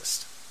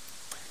physicist,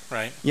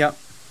 right? Yep.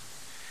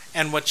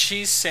 And what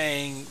she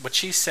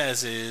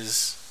says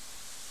is,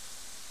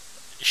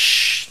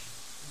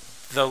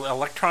 the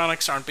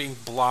electronics aren't being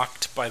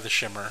blocked by the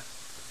shimmer.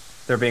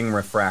 They're being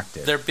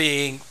refracted. They're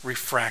being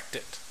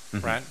refracted,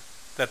 right?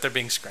 That they're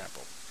being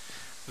scrambled.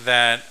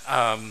 That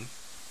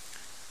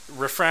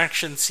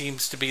refraction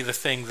seems to be the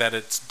thing that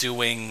it's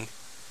doing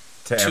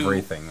to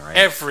everything, right?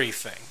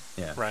 Everything,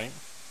 yeah. Right?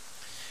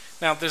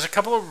 Now, there's a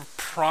couple of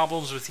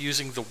problems with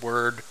using the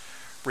word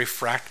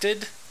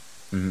refracted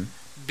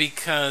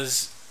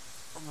because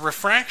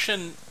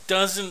refraction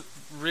doesn't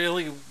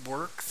really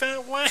work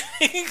that way.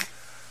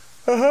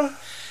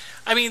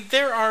 I mean,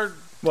 there are...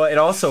 Well, it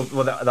also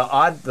the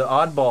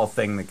oddball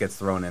thing that gets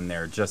thrown in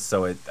there just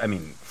so it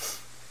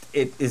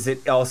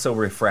also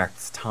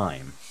refracts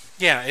time.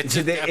 Yeah, it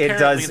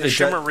does. The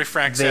shimmer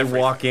refracts everything. They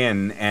walk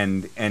in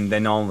and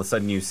then all of a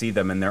sudden you see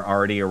them and they're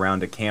already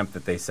around a camp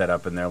that they set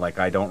up and they're like,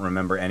 I don't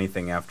remember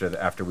anything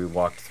after we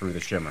walked through the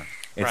shimmer.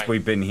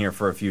 We've been here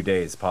for a few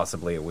days,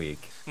 possibly a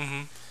week.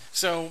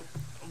 So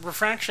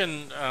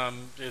refraction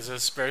is a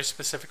very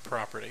specific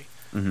property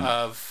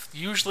of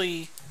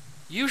usually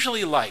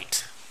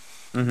light.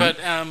 But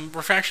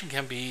refraction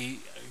can be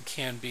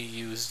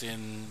used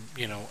in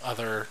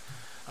other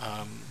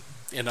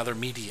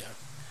media.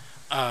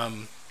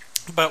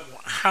 But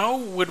how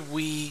would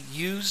we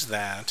use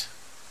that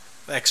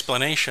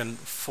explanation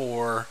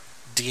for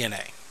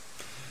DNA?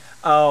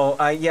 Oh,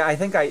 I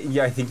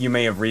think you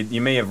may have read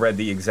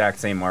the exact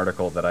same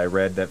article that I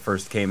read that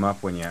first came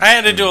up when you. I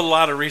had to do a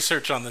lot of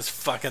research on this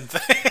fucking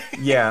thing.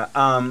 Yeah,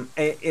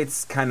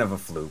 it's kind of a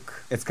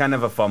fluke. It's kind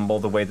of a fumble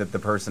the way that the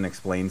person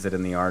explains it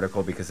in the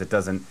article because it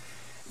doesn't.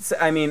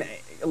 I mean,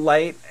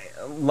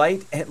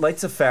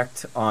 light's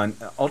effect on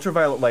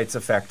ultraviolet light's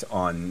effect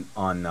on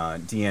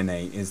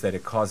DNA is that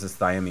it causes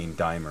thiamine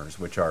dimers,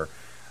 which are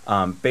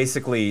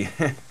basically.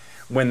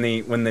 When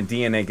the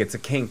DNA gets a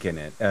kink in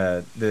it,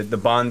 the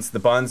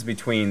bonds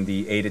between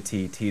the A to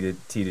T, T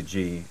to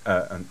G,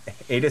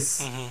 A to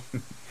C,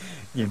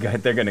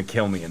 they're gonna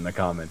kill me in the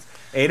comments.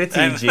 A to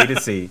T, G to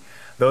C,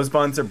 those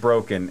bonds are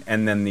broken,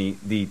 and then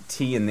the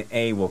T and the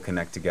A will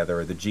connect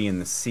together, or the G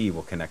and the C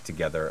will connect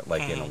together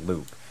like in a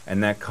loop,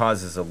 and that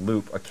causes a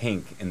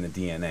kink in the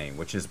DNA,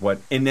 which is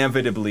what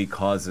inevitably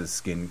causes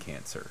skin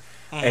cancer.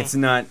 It's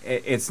not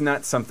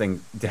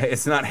something.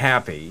 It's not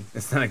happy.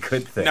 It's not a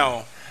good thing.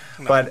 No.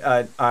 But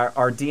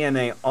our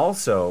DNA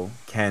also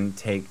can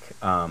take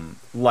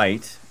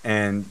light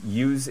and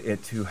use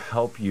it to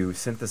help you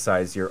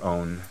synthesize your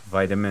own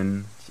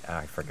vitamin.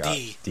 I forgot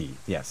D.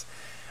 Yes,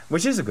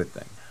 which is a good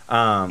thing.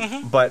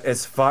 But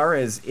as far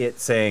as it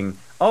saying,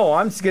 "Oh,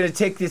 I'm just gonna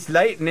take this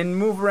light and then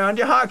move around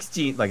your Hox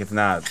gene," like it's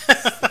not.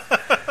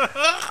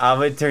 I'm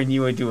gonna turn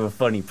you into a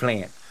funny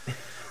plant.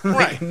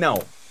 Right?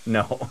 No.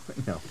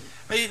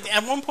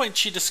 At one point,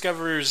 she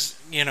discovers,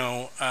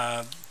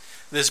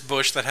 this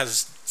bush that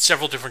has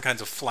several different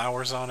kinds of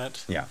flowers on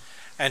it. Yeah.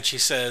 And she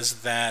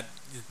says that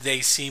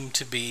they seem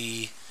to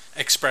be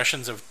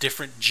expressions of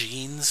different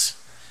genes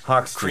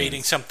Hox creating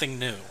genes. Something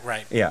new,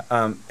 right? Yeah.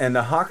 And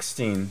the Hox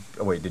gene.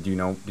 Oh wait, did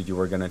you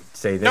were gonna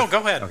say this? No, go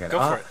ahead. Okay. Go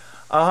for it.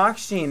 A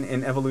Hox gene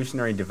in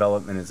evolutionary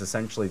development is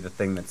essentially the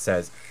thing that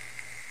says,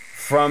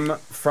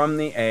 from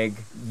the egg,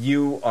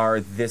 you are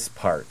this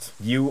part.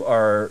 You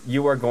are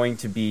going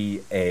to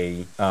be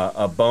a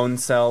bone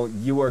cell.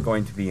 You are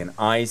going to be an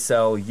eye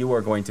cell. You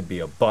are going to be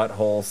a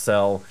butthole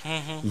cell.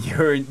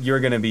 You're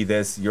going to be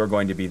this. You're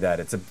going to be that.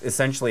 It's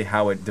essentially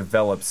how it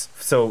develops.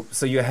 So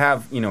you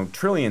have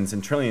trillions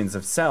and trillions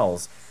of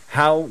cells.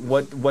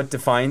 What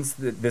defines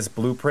this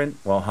blueprint?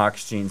 Well,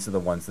 Hox genes are the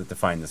ones that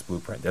define this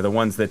blueprint. They're the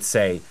ones that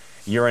say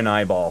you're an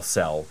eyeball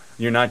cell.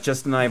 You're not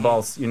just an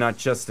eyeball. You're not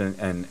just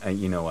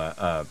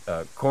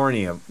a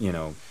cornea.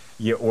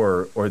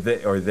 Or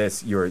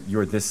this.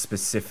 You're this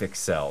specific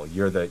cell.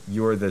 You're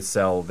the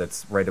cell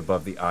that's right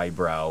above the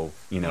eyebrow.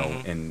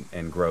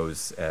 And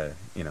grows. Yeah.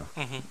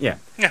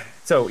 Yeah.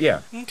 So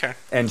yeah. Okay.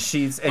 And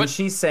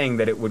she's saying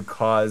that it would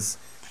cause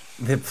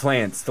the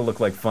plants to look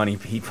like funny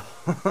people.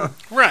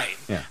 Right.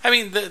 Yeah. I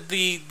mean,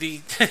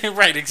 the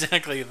right,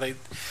 exactly.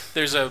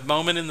 There's a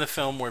moment in the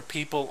film where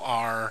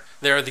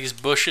there are these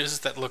bushes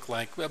that look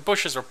like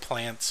bushes or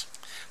plants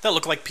that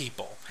look like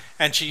people.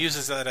 And she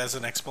uses that as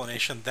an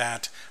explanation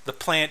that the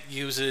plant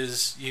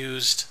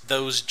used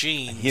those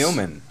genes.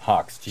 Human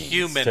Hox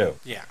genes, too.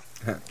 Yeah.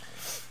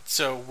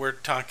 So we're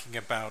talking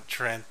about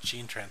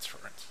gene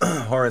transference.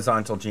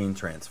 Horizontal gene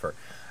transfer.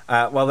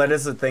 Well, that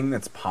is a thing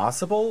that's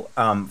possible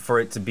for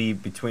it to be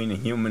between a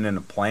human and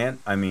a plant.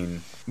 I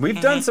mean,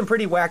 we've done some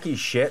pretty wacky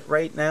shit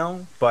right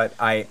now, but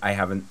I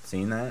haven't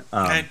seen that.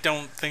 I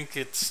don't think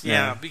it's...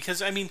 Yeah,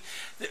 because, I mean,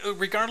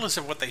 regardless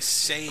of what they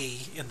say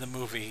in the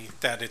movie,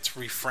 that it's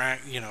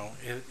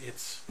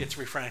it's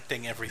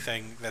refracting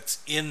everything that's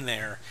in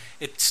there,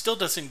 it still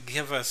doesn't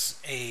give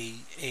us a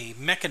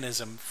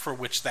mechanism for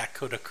which that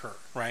could occur,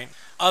 right?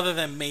 Other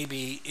than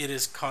maybe it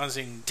is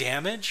causing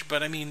damage,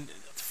 but I mean...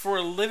 For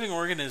a living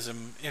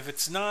organism, if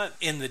it's not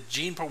in the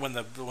gene pool,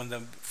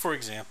 for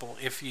example,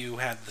 if you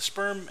had the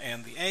sperm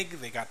and the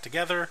egg, they got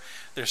together,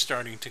 they're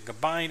starting to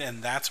combine,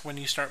 and that's when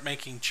you start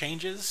making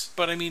changes.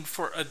 But I mean,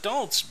 for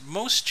adults,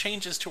 most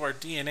changes to our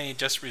DNA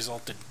just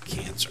result in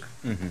cancer,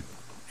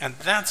 and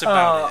that's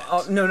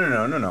about it.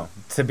 No.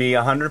 To be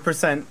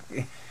 100%.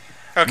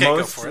 Okay,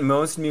 go for it.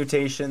 Most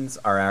mutations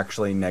are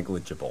actually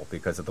negligible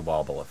because of the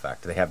wobble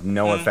effect. They have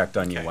no effect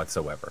on you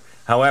whatsoever.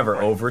 However,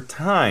 over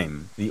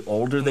time, the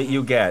older that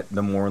you get,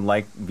 the more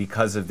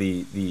because of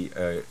the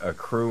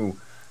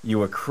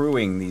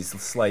accruing these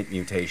slight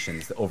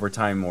mutations, over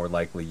time, more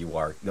likely you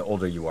are. The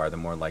older you are, the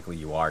more likely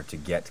you are to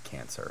get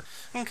cancer.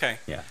 Okay.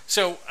 Yeah.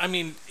 So, I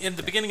mean, in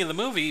the beginning of the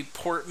movie,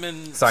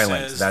 Portman says...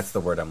 says... That's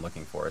the word I'm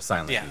looking for, a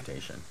silent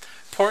mutation.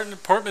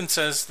 Portman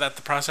says that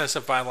the process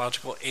of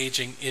biological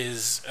aging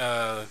is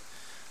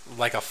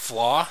like a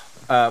flaw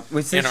in our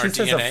DNA. She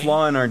says a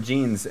flaw in our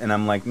genes, and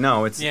I'm like,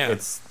 no, it's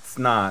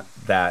not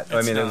that.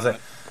 It's we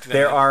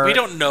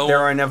don't know. There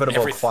are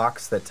inevitable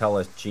clocks that tell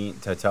a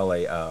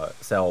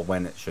cell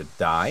when it should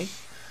die,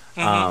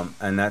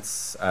 and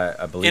that's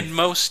I believe in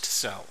most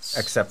cells,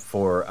 except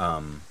for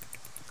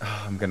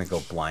I'm gonna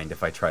go blind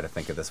if I try to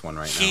think of this one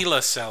right now.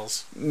 HeLa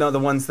cells. No, the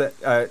ones that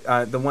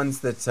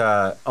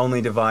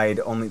only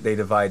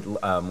divide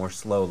more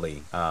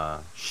slowly.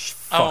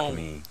 Fuck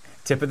me.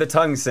 Tip of the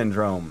tongue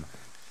syndrome.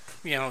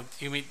 Are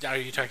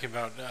you talking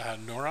about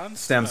neurons?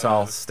 Stem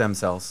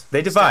cells.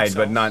 They divide,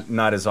 but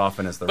not as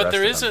often as the rest of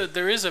them. But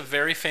there is a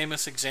very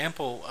famous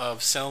example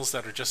of cells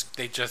that are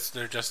they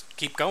just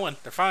keep going.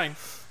 They're fine.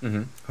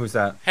 Mm-hmm. Who's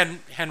that?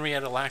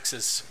 Henrietta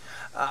Lacks's.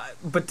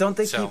 But don't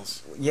they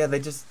cells.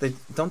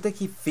 don't they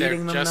keep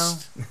feeding them now?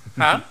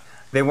 Huh?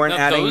 They weren't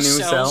adding new cells?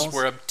 Those cells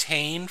were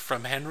obtained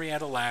from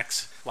Henrietta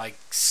Lacks like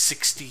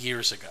 60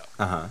 years ago.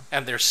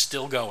 And they're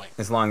still going.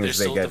 As long as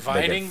they're they get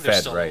dividing, fed,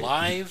 they're still right.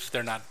 alive,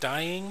 they're not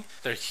dying.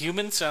 They're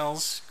human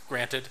cells,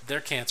 granted, they're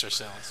cancer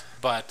cells,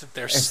 but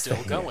they're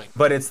still going.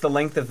 But it's the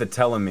length of the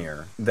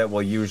telomere that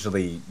will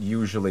usually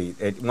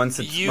once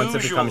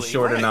it becomes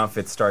short enough,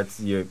 it starts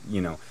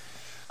you'll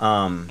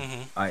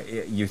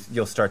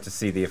start to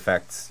see the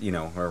effects,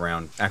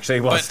 around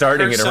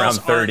starting at around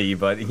 30,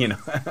 but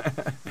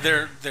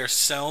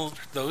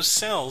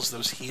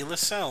those HeLa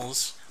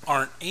cells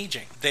aren't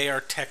aging. They are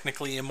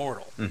technically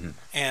immortal.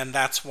 And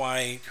that's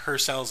why her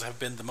cells have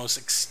been the most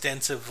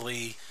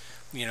extensively,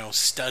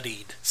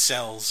 studied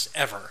cells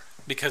ever.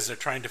 Because they're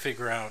trying to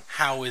figure out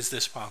how is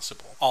this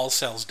possible. All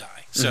cells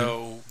die,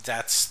 so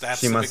that's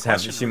she the must big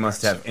question. She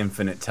must have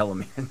infinite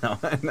telomere. No,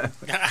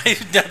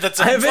 that's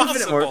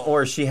impossible.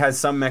 Or she has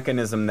some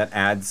mechanism that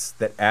adds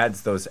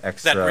those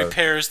extra that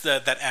repairs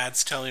that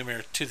adds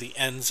telomere to the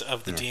ends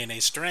of the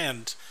DNA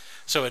strand,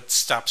 so it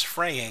stops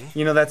fraying.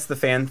 That's the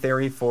fan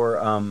theory for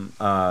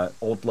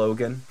old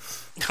Logan.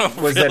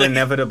 Was that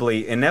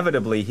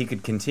inevitably he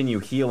could continue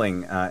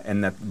healing,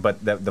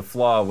 but the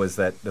flaw was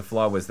that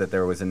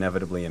there was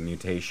inevitably a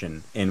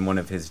mutation in one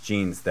of his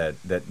genes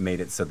that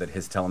made it so that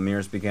his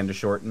telomeres began to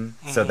shorten.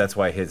 So that's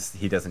why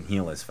he doesn't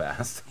heal as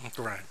fast.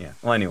 Right. Yeah.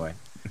 Well, anyway.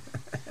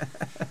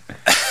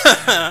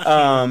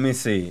 Let me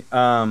see.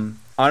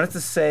 Honest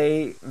to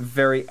say,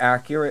 very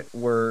accurate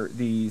were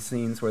the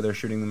scenes where they're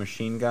shooting the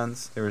machine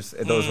guns.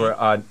 Those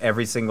were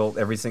every single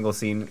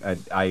scene.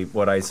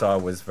 What I saw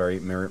was very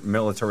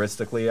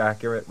militaristically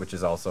accurate, which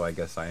is also, I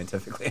guess,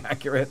 scientifically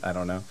accurate. I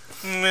don't know.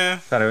 Nah,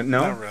 no,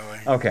 not really.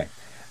 Okay.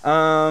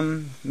 Let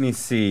me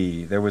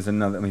see. There was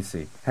another. Let me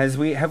see. Have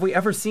we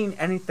ever seen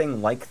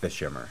anything like the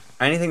shimmer?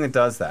 Anything that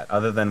does that,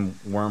 other than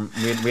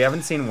we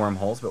haven't seen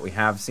wormholes, but we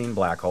have seen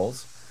black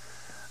holes.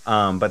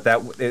 But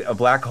a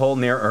black hole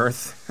near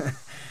Earth,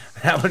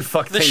 that would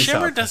fuck things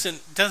up. The shimmer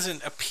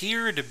doesn't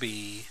appear to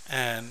be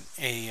an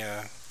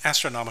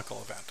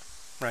astronomical event,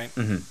 right?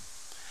 Mm-hmm.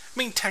 I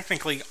mean,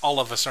 technically, all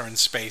of us are in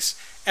space.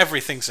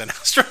 Everything's an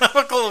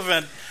astronomical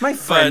event. My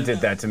friend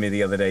did that to me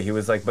the other day. He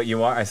was like, "But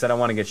you are." I said, "I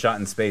want to get shot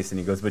in space," and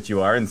he goes, "But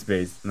you are in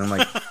space." And I'm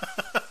like,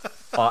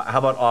 "How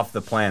about off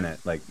the planet?"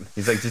 Like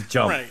he's like, "Just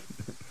jump."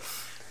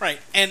 Right.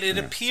 And it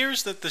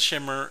appears that the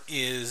shimmer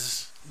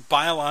is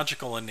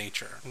biological in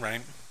nature,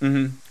 right?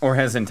 Mm-hmm. Or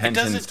has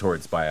intentions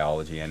towards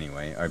biology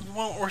anyway.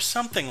 Or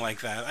something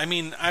like that. I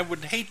mean, I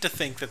would hate to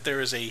think that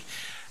there is a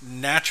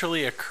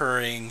naturally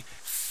occurring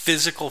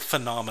physical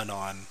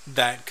phenomenon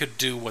that could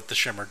do what the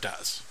shimmer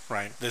does,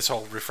 right? This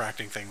whole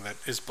refracting thing that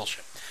is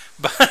bullshit.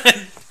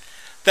 But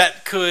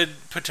that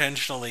could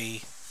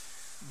potentially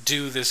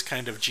do this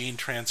kind of gene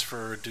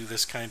transfer, do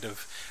this kind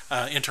of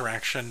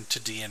interaction to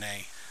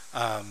DNA.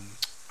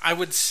 I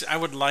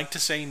would like to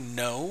say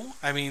no.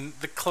 I mean,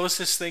 the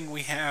closest thing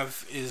we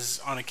have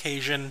is on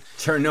occasion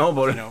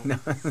Chernobyl.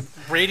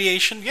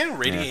 Radiation. Yeah,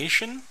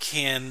 radiation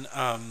can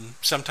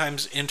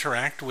sometimes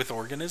interact with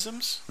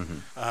organisms,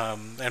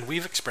 and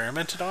we've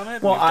experimented on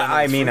it. Well, we've done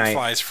it with fruit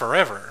flies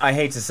forever. I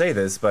hate to say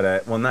this,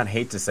 but not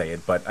hate to say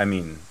it, but I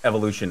mean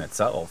evolution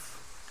itself.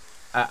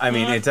 I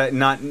mean it's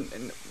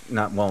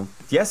not well.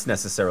 Yes,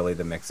 necessarily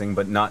the mixing,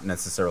 but not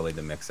necessarily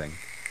the mixing.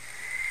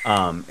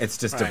 It's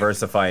just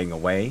diversifying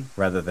away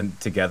rather than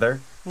together.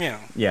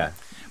 Yeah.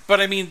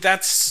 But I mean,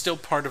 that's still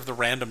part of the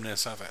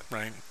randomness of it,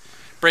 right?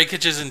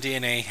 Breakages in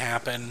DNA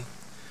happen,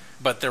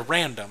 but they're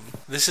random.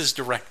 This is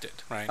directed,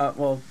 right?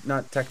 Well,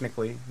 not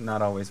technically,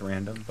 not always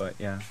random, but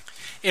yeah.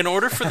 In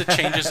order for the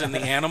changes in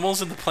the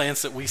animals and the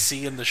plants that we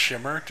see in the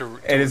shimmer to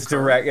it is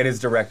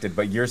directed,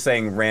 but you're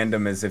saying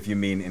random as if you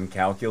mean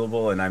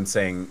incalculable, and I'm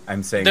saying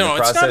the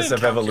process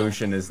of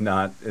evolution is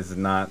not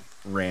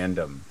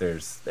random.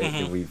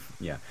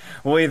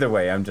 Well, either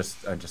way, I'm just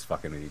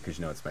fucking with you because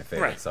you know it's my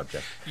favorite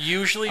subject.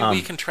 Usually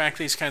we can track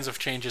these kinds of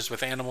changes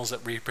with animals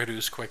that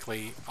reproduce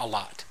quickly a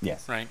lot.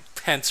 Yes. Right.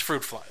 Hence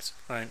fruit flies.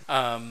 Right.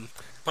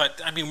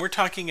 But I mean, we're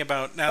talking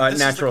about now.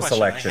 Natural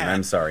selection.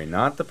 I'm sorry,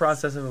 not the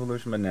process of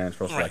evolution, but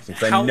natural selection.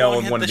 Because I know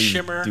one of these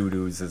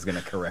doo-doos is going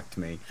to correct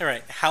me. All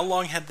right. How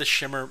long had the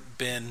shimmer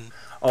been?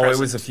 Oh, it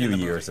was a few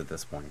years at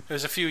this point. It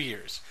was a few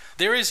years.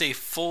 There is a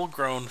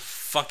full-grown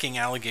fucking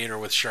alligator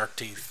with shark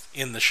teeth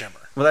in the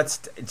shimmer. Well, that's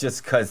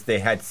just because they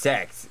had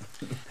sex.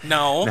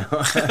 No.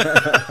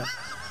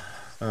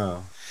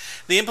 Oh.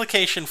 The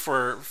implication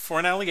for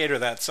an alligator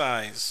that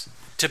size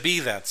to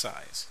be that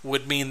size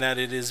would mean that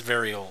it is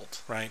very old,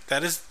 right?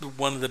 That is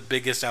one of the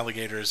biggest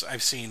alligators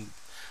I've seen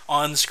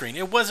on screen.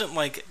 It wasn't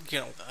like,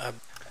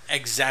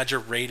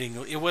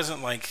 exaggerating. It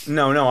wasn't like...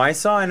 No, I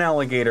saw an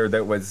alligator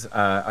that was...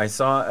 I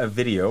saw a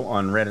video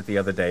on Reddit the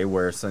other day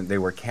where they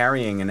were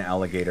carrying an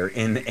alligator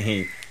in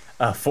a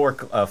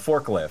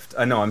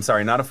forklift. No, I'm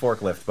sorry, not a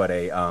forklift, but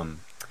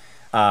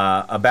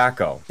a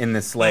backhoe in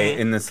the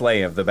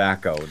sleigh of the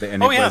backhoe,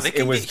 and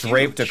it was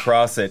draped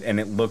across it, and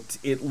it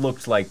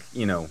looked like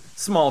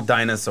small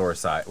dinosaur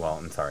size. Well,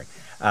 I'm sorry,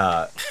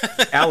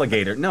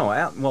 alligator. No,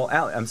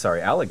 I'm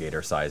sorry,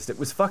 alligator sized. It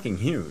was fucking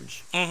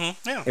huge.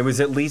 Mm-hmm, yeah. It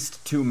was at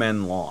least 2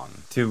 men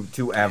long,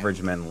 two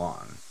average men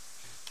long.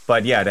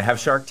 But yeah, to have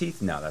shark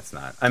teeth, no, that's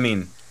not. I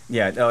mean.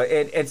 Yeah, no,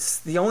 it's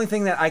the only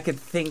thing that I could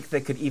think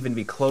that could even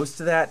be close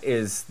to that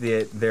is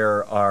that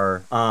there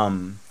are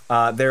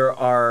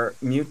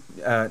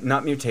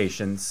not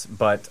mutations,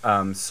 but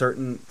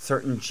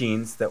certain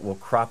genes that will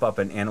crop up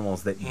in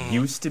animals that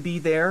used to be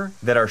there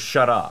that are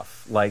shut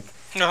off. Like,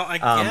 well, I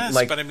guess,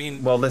 but I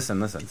mean, well,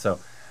 listen. So.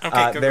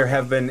 There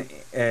have been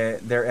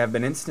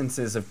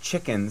instances of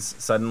chickens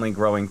suddenly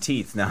growing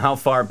teeth. Now, how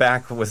far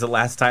back was the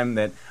last time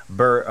that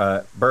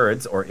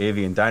birds or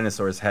avian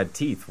dinosaurs had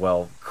teeth?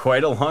 Well,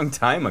 quite a long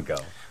time ago.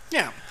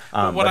 Yeah.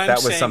 But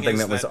that was something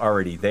that was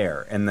already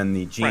there, and then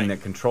the gene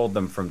that controlled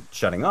them from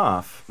shutting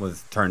off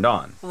was turned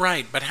on.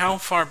 Right, but how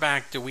far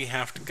back do we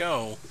have to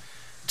go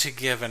to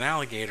give an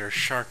alligator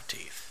shark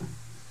teeth?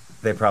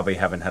 They probably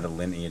haven't had a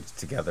lineage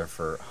together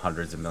for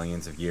hundreds of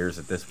millions of years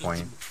at this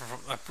point.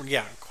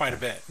 Yeah, quite a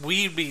bit.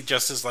 We'd be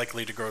just as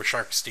likely to grow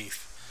shark's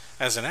teeth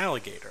as an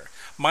alligator.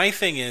 My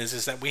thing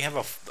is that we have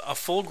a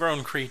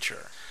full-grown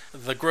creature.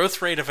 The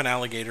growth rate of an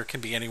alligator can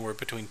be anywhere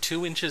between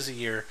 2 inches a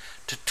year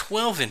to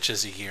 12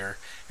 inches a year,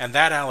 and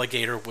that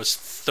alligator was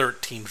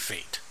 13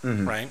 feet,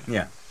 right?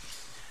 Yeah.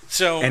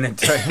 So, and it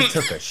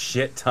took a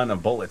shit ton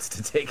of bullets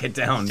to take it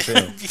down,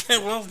 too. Yeah,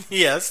 well,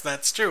 yes,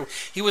 that's true.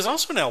 He was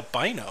also an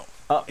albino.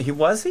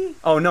 Was he?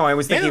 Oh no, I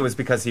was thinking it was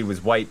because he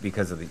was white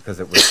because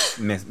it was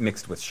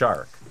mixed with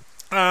shark.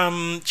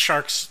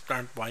 Sharks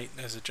aren't white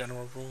as a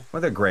general rule.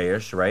 Well, they're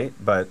grayish, right?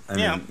 But I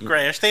mean,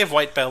 grayish. They have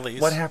white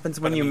bellies. What happens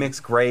when you mix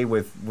gray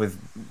with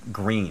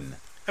green?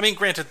 I mean,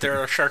 granted, there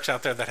are sharks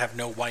out there that have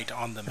no white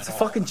on them It's at a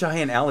all. fucking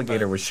giant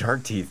alligator with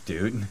shark teeth,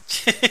 dude.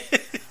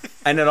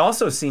 And it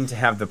also seemed to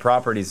have the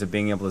properties of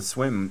being able to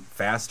swim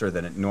faster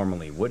than it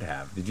normally would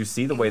have. Did you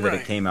see the way that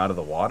it came out of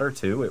the water,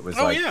 too? It was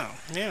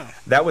yeah.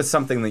 That was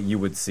something that you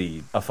would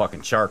see a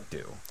fucking shark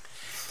do.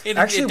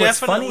 Actually, it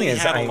definitely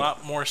had a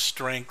lot more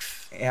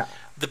strength. Yeah.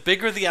 The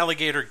bigger the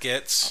alligator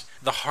gets,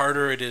 the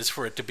harder it is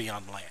for it to be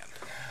on land.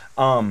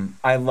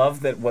 I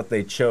love that what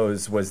they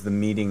chose was the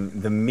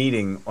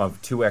meeting of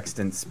two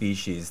extant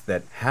species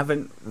that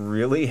haven't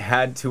really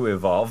had to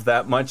evolve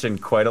that much in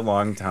quite a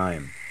long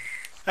time.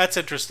 That's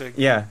interesting.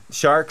 Yeah,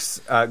 sharks,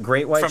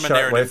 great white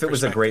shark. Well, if it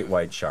was a great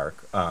white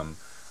shark, that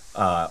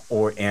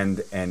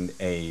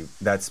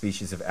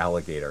species of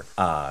alligator,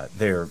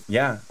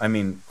 I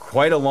mean,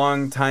 quite a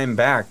long time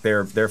back,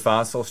 their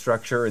fossil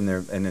structure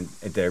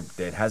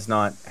it has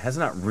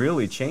not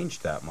really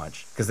changed that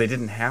much because they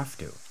didn't have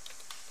to.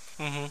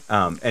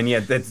 Mm-hmm. And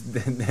yet that's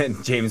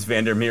James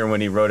Vandermeer,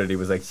 when he wrote it, he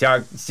was like,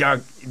 shark,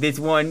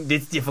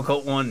 this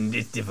difficult one,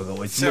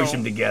 let's smush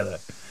them together.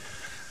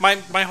 My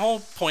whole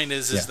point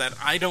is that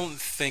I don't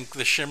think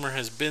the shimmer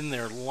has been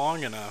there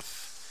long enough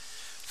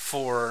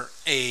for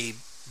a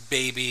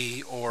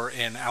baby or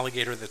an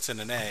alligator that's in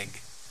an egg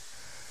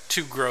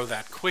to grow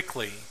that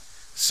quickly.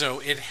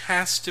 So it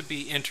has to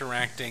be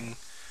interacting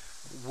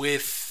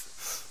with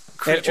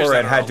creatures or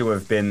it had to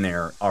have been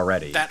there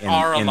already that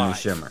are alive. In the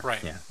shimmer.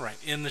 Right,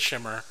 in the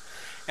shimmer.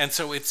 And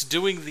so it's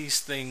doing the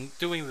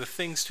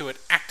things to it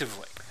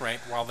actively, right,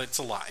 while it's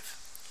alive.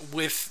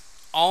 With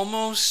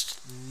almost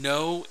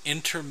no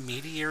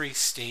intermediary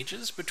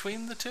stages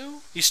between the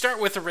two. You start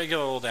with a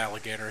regular old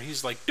alligator.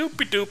 He's like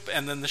doopy-doop,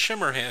 and then the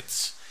shimmer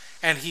hits,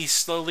 and he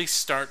slowly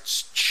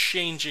starts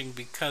changing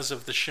because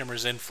of the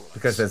shimmer's influence.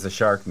 Because there's a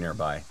shark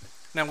nearby.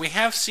 Now, we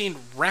have seen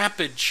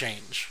rapid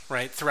change,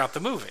 right, throughout the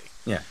movie.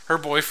 Yeah. Her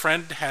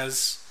boyfriend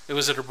has...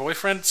 Was it her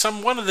boyfriend?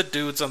 One of the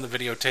dudes on the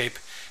videotape,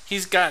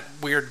 he's got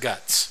weird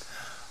guts.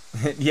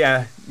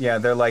 Yeah,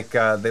 they're like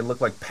they look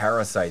like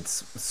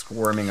parasites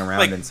squirming around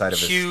like inside of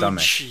his huge,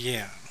 stomach.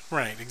 Yeah,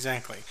 right,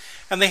 exactly.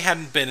 And they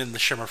hadn't been in the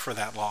shimmer for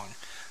that long.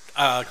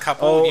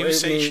 Couple, you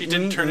say she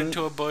didn't turn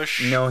into a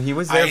bush? No, he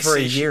was there for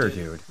a year,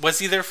 dude. Was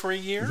he there for a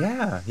year?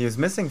 Yeah, he was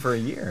missing for a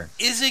year.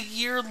 Is a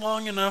year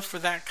long enough for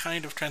that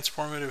kind of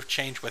transformative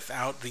change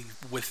without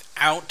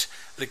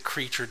the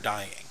creature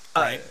dying?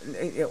 Right?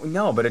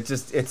 No, but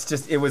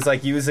it was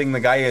like using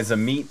the guy as a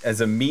meat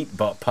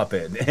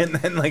puppet, and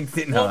then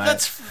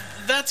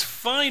that's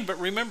fine. But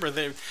remember,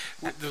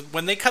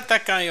 when they cut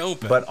that guy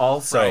open, but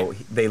also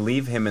they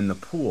leave him in the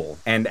pool,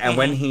 and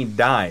when he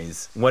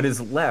dies, what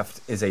is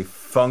left is a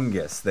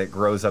fungus that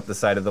grows up the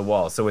side of the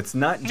wall. So it's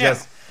not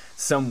just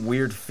some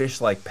weird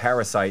fish-like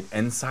parasite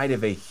inside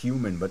of a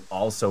human, but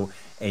also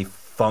a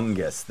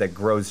fungus that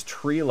grows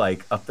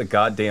tree-like up the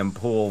goddamn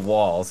pool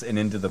walls and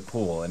into the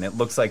pool, and it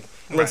looks like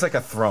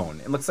a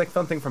throne. It looks like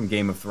something from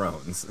Game of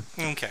Thrones.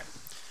 Okay.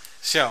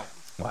 So,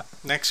 what?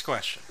 Next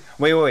question.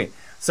 Wait.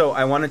 So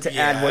I wanted to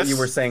add what you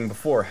were saying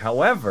before.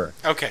 However,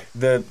 okay.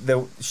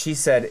 She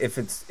said if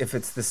it's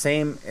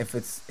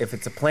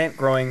a plant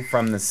growing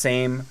from the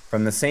same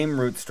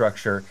root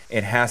structure,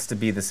 it has to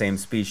be the same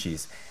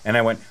species. And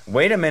I went,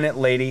 wait a minute,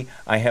 lady.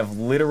 I have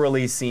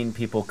literally seen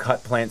people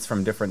cut plants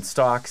from different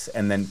stalks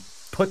and then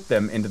put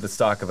them into the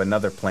stalk of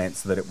another plant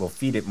so that it will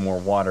feed it more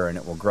water and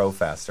it will grow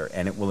faster,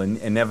 and it will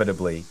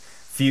inevitably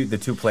the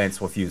two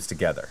plants will fuse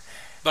together.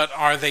 But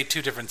are they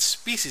two different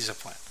species of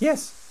plant?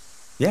 Yes.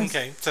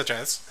 Okay, such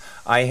as?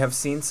 I have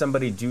seen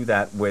somebody do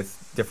that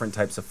with different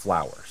types of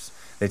flowers.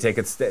 They take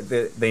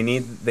they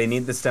need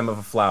the stem of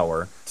a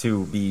flower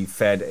to be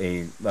fed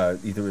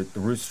either the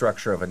root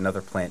structure of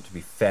another plant to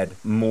be fed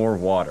more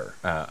water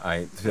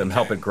to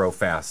help it grow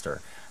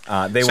faster.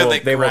 They will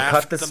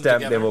cut the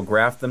stem. They will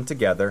graft them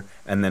together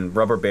and then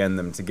rubber band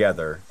them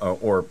together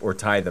or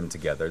tie them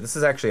together. This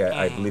is actually,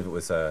 I believe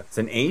it's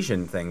an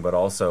Asian thing, but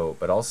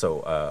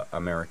also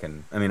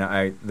American. I mean,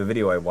 the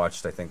video I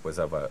watched, I think, was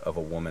of a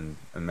woman,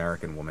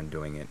 American woman,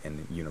 doing it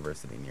in a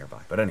university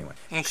nearby. But anyway,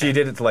 she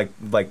did it to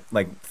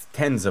like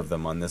tens of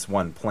them on this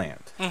one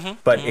plant.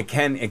 But it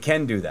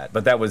can do that.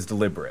 But that was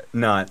deliberate,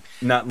 not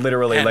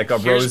literally and like a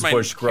rose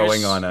bush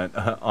growing on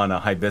a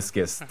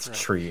hibiscus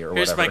tree or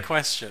here's whatever. Here's my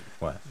question.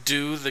 What?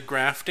 Do the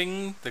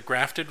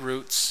grafted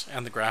roots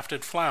and the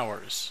grafted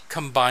flowers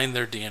combine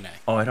their DNA?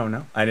 Oh, I don't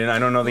know. I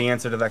don't know the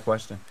answer to that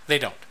question. They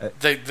don't.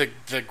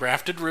 The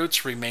grafted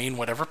roots remain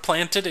whatever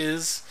plant it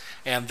is,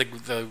 and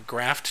the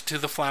graft to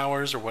the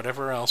flowers or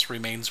whatever else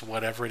remains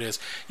whatever it is.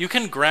 You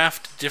can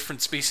graft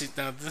different species.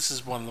 Now, this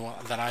is one of the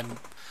ones that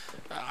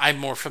I'm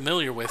more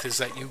familiar with, is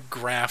that you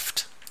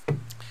graft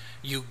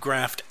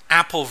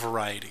apple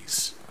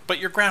varieties. But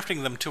you're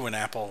grafting them to an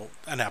apple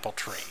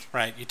tree,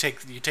 right? You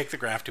take the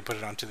graft, you put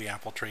it onto the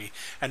apple tree,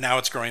 and now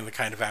it's growing the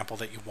kind of apple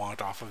that you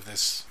want off of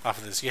this.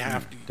 You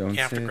have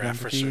to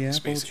graft for certain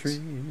species.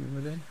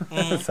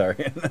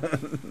 Sorry.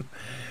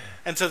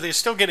 And so they're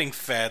still getting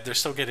fed. They're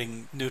still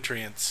getting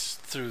nutrients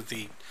through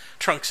the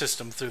trunk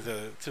system, through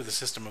the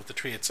system of the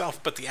tree itself.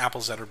 But the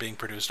apples that are being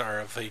produced are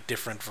of a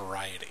different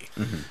variety,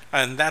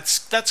 and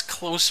that's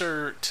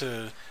closer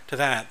to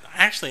that.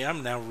 Actually,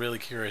 I'm now really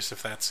curious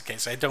if that's the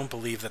case. I don't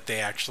believe that they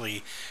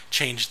actually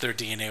changed their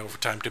DNA over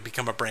time to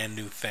become a brand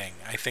new thing.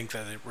 I think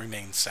that it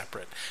remains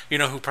separate. You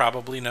know who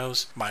probably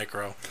knows?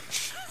 Micro.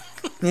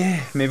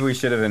 Yeah, maybe we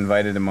should have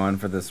invited him on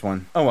for this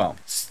one. Oh well.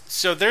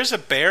 So there's a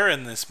bear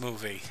in this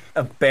movie.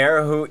 A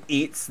bear who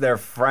eats their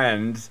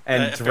friend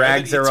and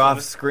drags her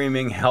off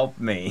screaming, "Help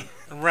me."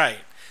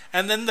 Right.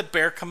 And then the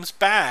bear comes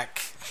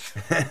back.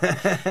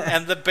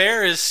 And the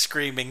bear is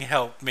screaming,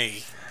 "Help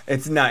me."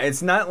 It's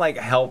not like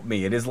 "help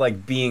me." It is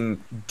like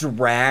being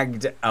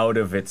dragged out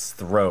of its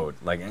throat.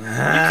 Like, you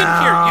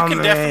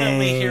can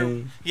definitely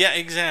hear. Yeah,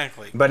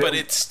 exactly. But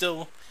it's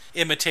still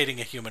imitating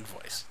a human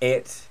voice.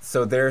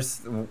 So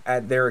there's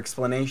their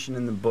explanation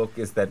in the book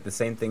is that the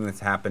same thing that's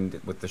happened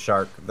with the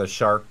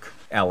shark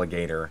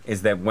alligator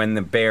is that when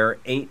the bear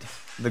ate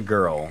the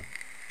girl,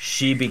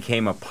 she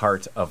became a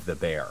part of the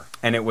bear,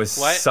 and it was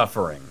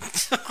suffering.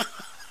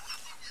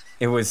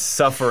 It was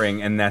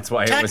suffering, and that's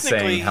why it was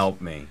saying,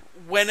 "Help me."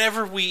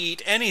 Whenever we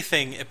eat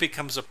anything, it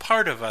becomes a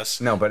part of us.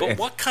 No, but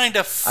what kind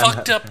of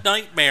fucked up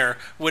nightmare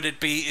would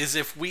it be is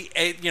if we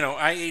ate,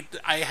 I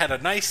had a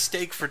nice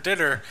steak for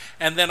dinner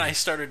and then I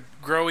started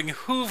growing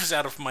hooves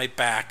out of my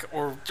back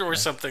or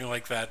something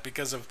like that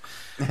because of,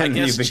 and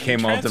you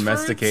became all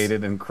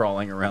domesticated and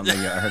crawling around the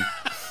yard.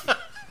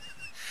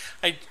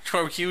 I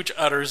grow huge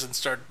udders and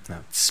start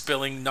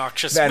spilling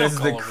noxious milk all over the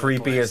place. That is the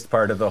creepiest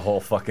part of the whole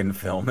fucking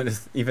film. It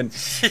is even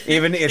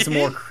it's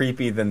more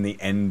creepy than the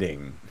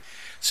ending.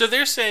 So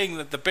they're saying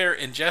that the bear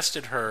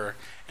ingested her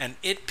and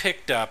it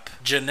picked up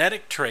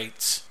genetic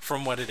traits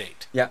from what it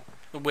ate. Yeah.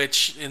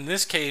 Which in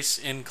this case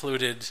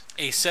included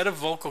a set of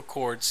vocal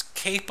cords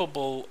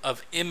capable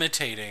of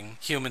imitating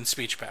human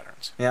speech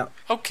patterns. Yeah.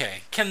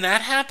 Okay. Can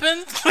that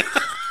happen?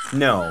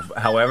 No.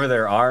 However,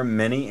 there are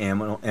many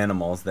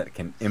animals that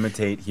can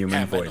imitate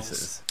human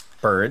voices.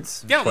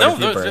 Birds. Yeah,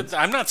 birds.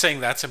 I'm not saying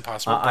that's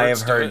impossible. I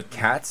have heard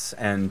cats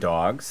and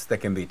dogs that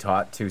can be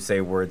taught to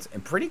say words in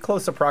pretty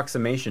close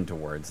approximation to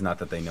words, not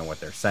that they know what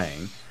they're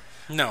saying.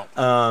 No.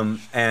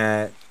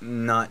 And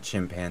not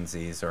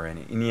chimpanzees or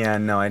any. Yeah,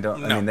 no, I don't.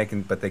 No. I mean,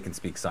 they can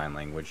speak sign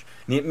language.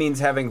 It means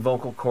having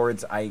vocal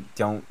cords. I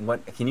don't.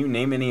 What can you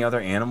name any other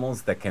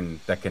animals that can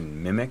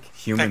mimic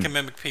human? That can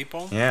mimic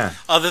people. Yeah.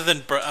 Other than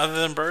birds. Other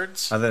than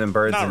birds.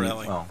 Not and,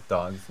 really. Well,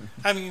 dogs.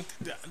 I mean,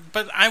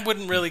 but I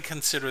wouldn't really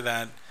consider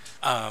that.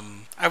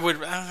 I would.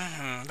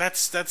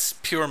 That's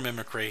pure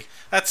mimicry.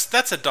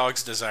 That's a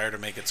dog's desire to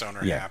make its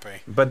owner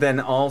happy. But then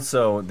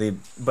also the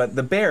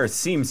bear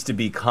seems to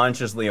be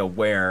consciously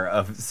aware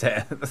of.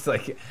 It's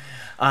like,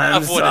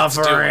 I'm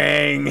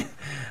suffering.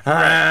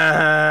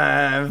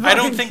 I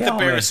don't think the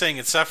bear is saying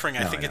it's suffering.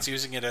 I think it's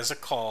using it as a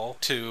call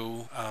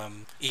to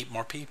eat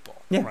more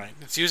people. Yeah. Right.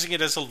 It's using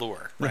it as a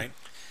lure. Right.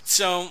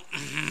 So,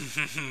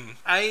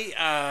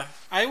 I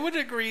would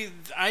agree.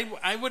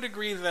 I would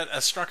agree that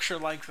a structure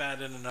like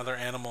that in another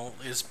animal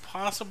is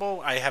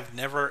possible. I have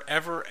never,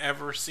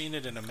 ever seen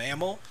it in a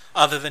mammal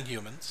other than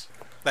humans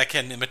that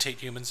can imitate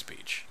human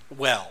speech.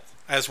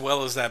 As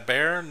well as that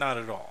bear, not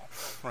at all.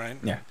 Right?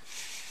 Yeah.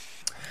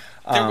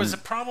 There was a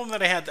problem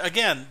that I had.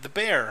 Again, the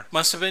bear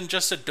must have been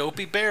just a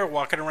dopey bear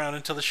walking around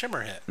until the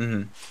shimmer hit.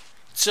 Mm-hmm.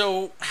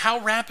 So how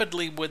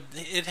rapidly would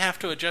it have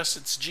to adjust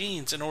its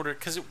genes in order?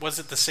 Because was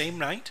it the same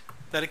night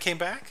that it came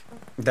back?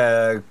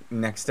 The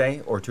next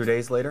day or 2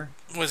 days later?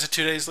 Was it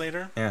 2 days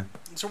later? Yeah.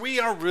 So we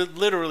are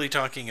literally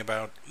talking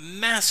about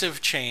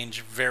massive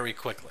change very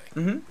quickly.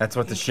 Mm-hmm. That's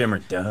what the shimmer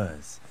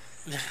does.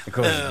 It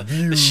goes,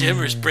 the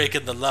shimmer's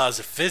breaking the laws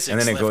of physics.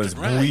 And then it goes,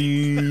 right.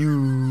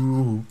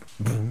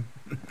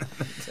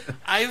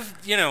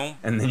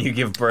 And then you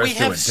give birth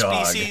to a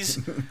dog.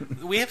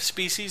 We have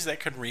species that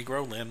can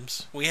regrow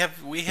limbs. We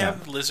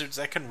have lizards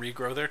that can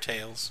regrow their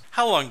tails.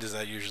 How long does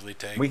that usually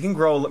take? We can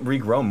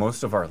regrow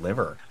most of our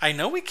liver. I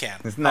know we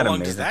can. Isn't that How long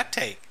amazing? does that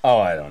take? Oh,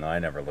 I don't know. I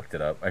never looked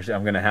it up. Actually,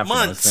 I'm gonna have to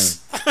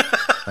months. Soon.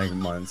 Like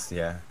months,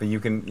 yeah. But you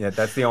can. Yeah,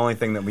 that's the only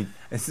thing that we.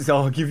 This is.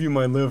 I'll give you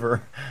my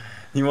liver.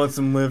 You want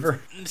some liver?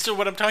 So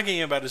what I'm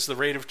talking about is the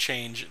rate of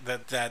change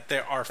that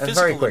there are That's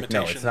physical very quick.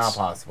 limitations. No, it's not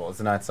possible.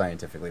 It's not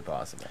scientifically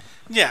possible.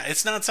 Yeah,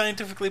 it's not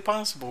scientifically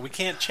possible. We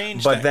can't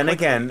change But that then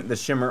quickly. again, the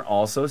shimmer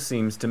also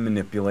seems to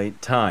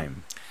manipulate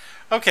time.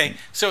 Okay,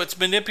 so it's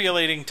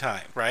manipulating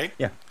time, right?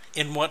 Yeah.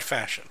 In what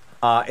fashion?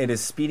 It is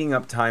speeding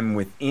up time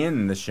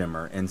within the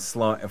shimmer and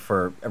slow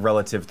for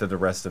relative to the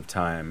rest of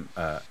time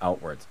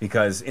outwards.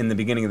 Because in the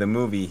beginning of the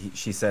movie,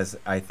 she says,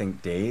 I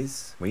think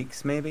days,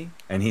 weeks, maybe,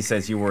 and he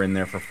says you were in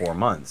there for 4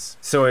 months.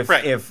 So if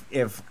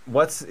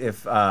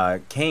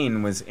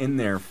Kane was in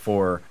there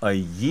for a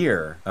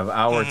year of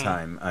our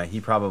time, he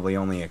probably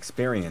only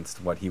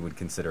experienced what he would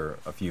consider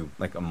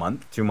a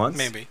month, 2 months,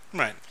 maybe,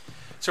 right?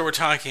 So we're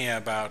talking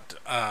about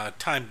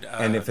time.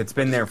 And if it's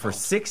been there for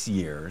 6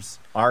 years,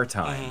 our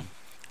time.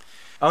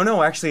 Oh,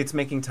 no, actually, it's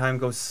making time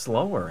go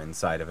slower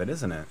inside of it,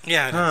 isn't it?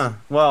 Yeah, it is.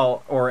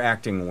 Well, or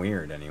acting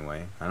weird,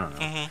 anyway. I don't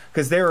know.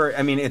 Because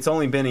it's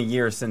only been a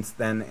year since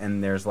then,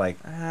 and there's like,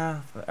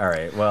 all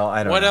right, well,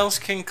 I don't know. What else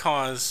can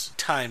cause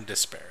time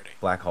disparity?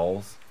 Black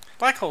holes?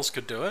 Black holes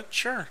could do it,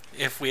 sure,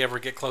 if we ever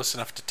get close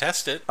enough to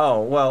test it.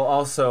 Oh, well,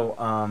 also,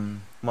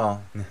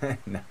 well,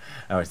 no,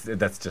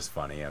 that's just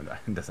funny. It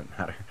doesn't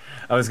matter.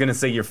 I was going to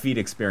say your feet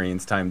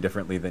experience time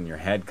differently than your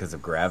head because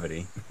of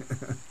gravity.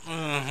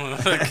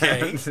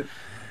 Okay.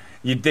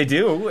 They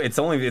do. It's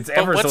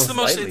ever so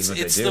slightly, but they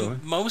do. It's the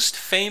most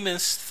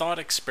famous thought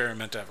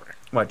experiment ever.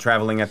 What,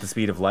 traveling at the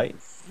speed of light?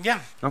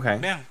 Yeah.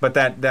 Okay. Yeah. But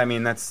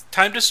that's...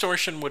 Time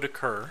distortion would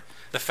occur.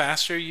 The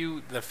faster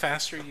you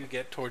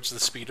get towards the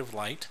speed of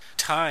light,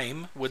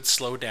 time would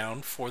slow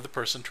down for the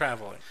person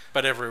traveling.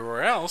 But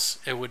everywhere else,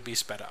 it would be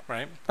sped up,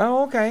 right?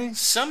 Oh, okay.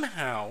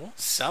 Somehow,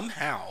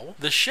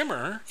 the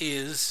shimmer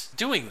is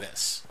doing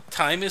this.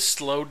 Time is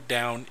slowed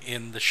down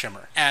in the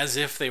shimmer, as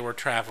if they were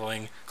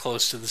traveling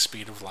close to the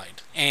speed of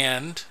light.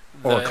 And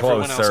or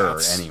closer,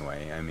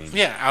 anyway. I mean,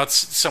 yeah,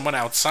 someone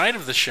outside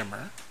of the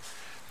shimmer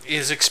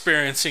is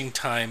experiencing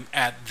time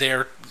at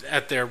their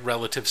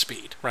relative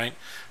speed, right?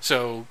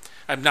 So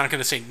I'm not going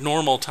to say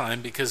normal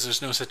time because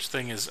there's no such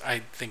thing as,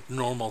 I think,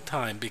 normal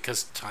time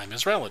because time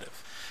is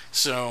relative.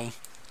 So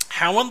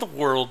how in the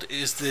world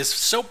is this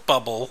soap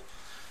bubble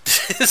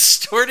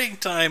distorting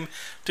time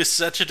to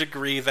such a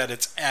degree that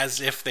it's as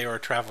if they are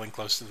traveling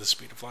close to the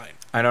speed of light?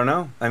 I don't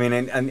know. I mean,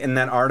 in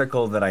that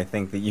article that I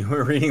think that you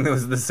were reading, that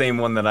was the same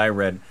one that I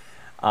read,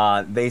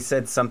 they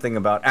said something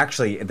about,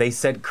 actually, they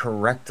said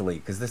correctly,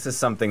 because this is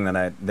something that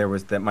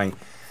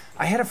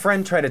I had a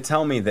friend try to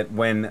tell me that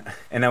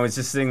and I was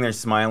just sitting there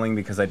smiling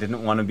because I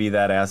didn't want to be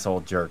that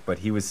asshole jerk, but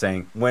he was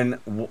saying,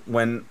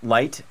 when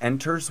light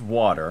enters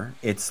water,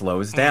 it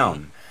slows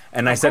down.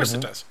 And I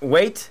said,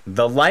 wait,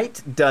 the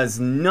light does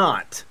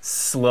not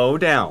slow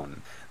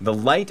down. The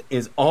light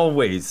is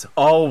always,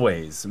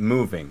 always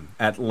moving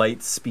at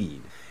light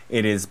speed.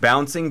 It is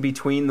bouncing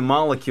between the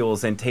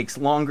molecules and takes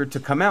longer to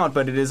come out,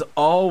 but it is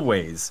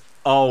always,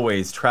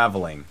 always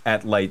traveling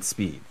at light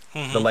speed.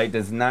 The light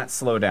does not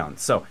slow down.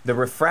 So the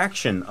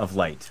refraction of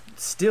light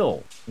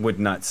still would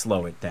not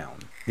slow it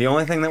down. The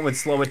only thing that would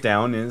slow it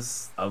down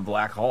is a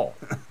black hole.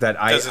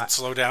 Does it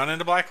slow down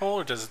in a black hole,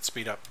 or does it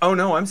speed up? Oh,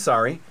 no, I'm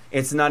sorry.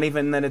 It's not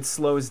even that it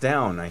slows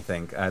down, I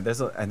think.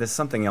 There's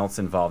something else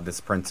involved,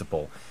 this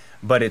principle.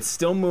 But it's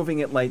still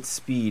moving at light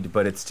speed,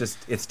 but it's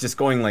just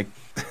going like...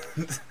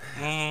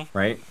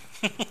 right?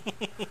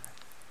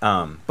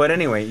 But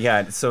anyway,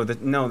 yeah, so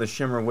the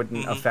shimmer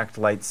wouldn't affect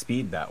light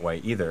speed that way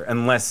either,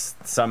 unless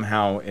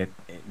somehow it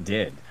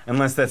did.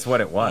 Unless that's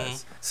what it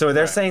was. So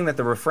they're saying that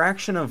the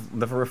refraction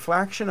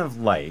of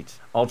light,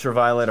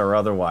 ultraviolet or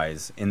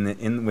otherwise,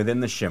 within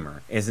the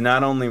shimmer, is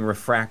not only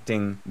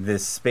refracting the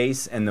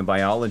space and the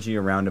biology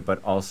around it,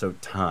 but also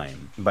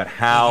time. But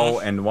how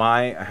and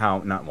why?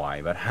 Not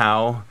why, but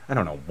how? I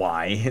don't know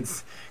why.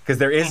 It's because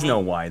there is no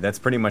why. That's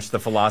pretty much the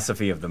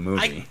philosophy of the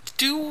movie. I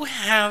do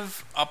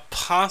have a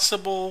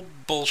possible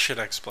bullshit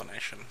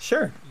explanation.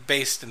 Sure.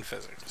 Based in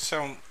physics.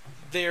 So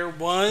there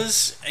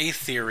was a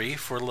theory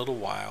for a little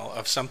while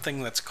of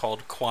something that's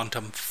called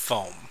quantum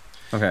foam.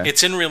 Okay.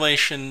 It's in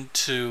relation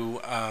to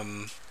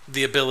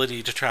the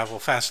ability to travel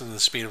faster than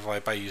the speed of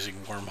light by using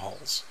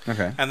wormholes.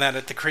 Okay. And that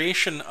at the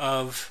creation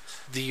of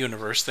the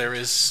universe, there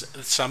is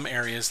some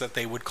areas that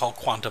they would call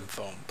quantum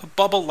foam,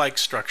 bubble-like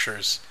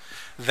structures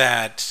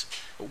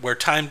where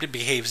time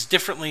behaves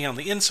differently on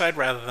the inside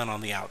rather than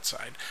on the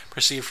outside.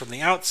 Perceived from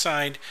the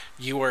outside,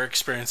 you are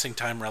experiencing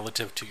time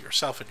relative to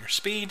yourself and your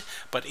speed,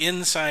 but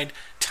inside,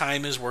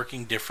 time is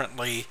working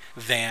differently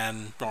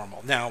than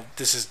normal. Now,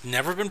 this has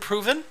never been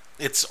proven.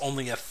 It's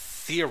only a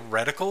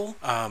theoretical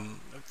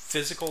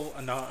physical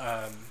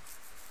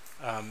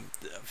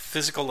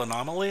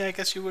anomaly, I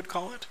guess you would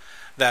call it.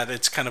 That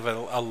it's kind of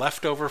a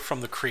leftover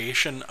from the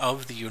creation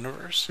of the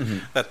universe,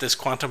 that this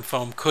quantum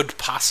foam could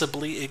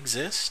possibly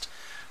exist.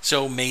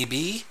 So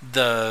maybe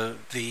the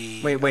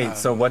Wait.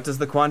 So what does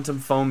the quantum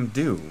foam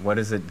do? What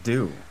does it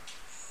do?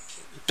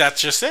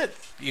 That's just it.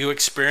 You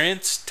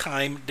experience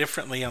time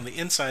differently on the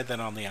inside than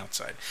on the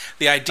outside.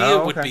 The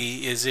idea would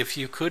be is if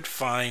you could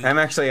find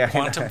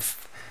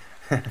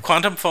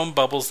quantum foam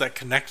bubbles that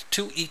connect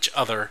to each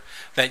other,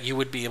 that you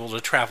would be able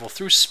to travel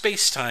through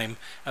space-time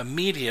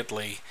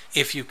immediately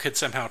if you could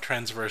somehow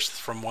transverse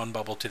from one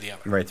bubble to the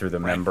other. Right through the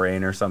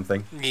membrane or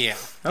something? Yeah.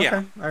 Okay,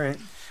 yeah. All right.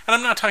 And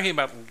I'm not talking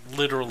about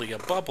literally a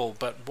bubble,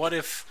 but what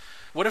if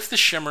the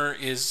shimmer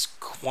is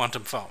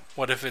quantum foam?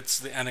 What if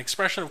it's an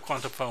expression of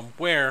quantum foam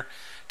where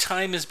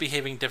time is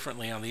behaving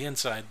differently on the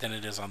inside than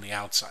it is on the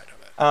outside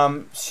of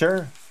it?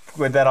 Sure.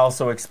 Would that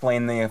also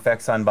explain the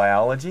effects on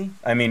biology?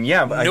 I mean,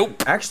 yeah.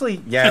 Nope.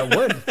 Actually, yeah, it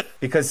would.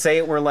 Because say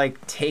it were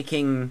like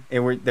taking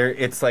it were there.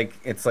 It's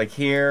like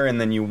here,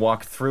 and then you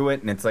walk through it,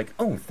 and it's like,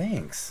 oh,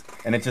 thanks,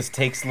 and it just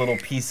takes little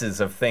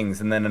pieces of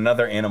things, and then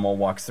another animal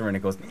walks through, and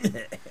it goes,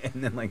 and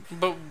then like.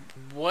 But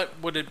what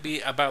would it be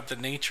about the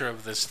nature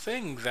of this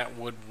thing that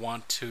would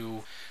want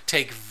to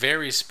take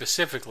very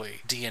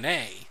specifically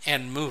DNA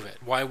and move it?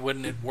 Why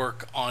wouldn't it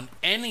work on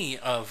any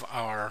of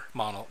our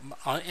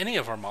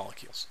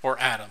molecules or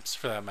atoms,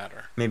 for that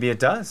matter? Maybe it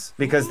does,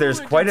 because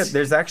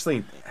there's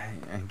actually,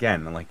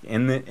 again, like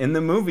in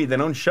the movie they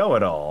don't show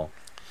it all.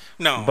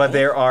 No, but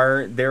there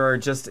are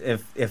just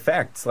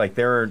effects. Like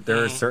there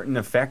are certain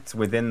effects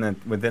within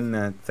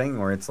the thing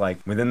where it's like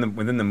within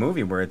the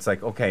movie where it's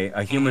like, okay,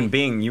 a human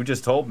being. You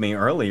just told me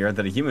earlier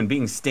that a human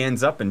being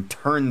stands up and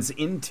turns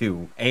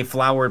into a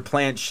flowered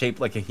plant shaped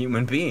like a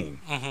human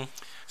being. Mm-hmm.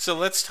 So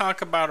let's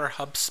talk about her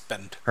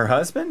husband. Her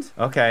husband?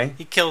 Okay.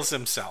 He kills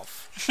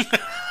himself.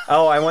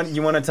 Oh,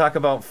 you want to talk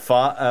about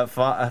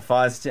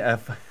phosphate?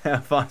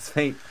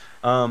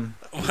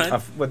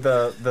 With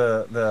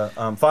the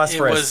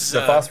phosphorus,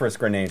 the phosphorus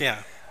grenade.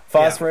 Yeah,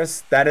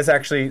 phosphorus. Yeah. That is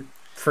actually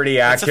pretty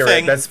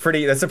accurate. That's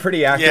a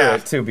pretty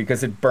accurate too,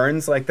 because it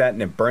burns like that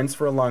and it burns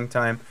for a long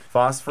time.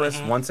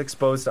 Phosphorus, once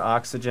exposed to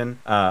oxygen,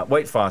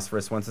 white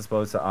phosphorus, once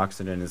exposed to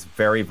oxygen, is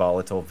very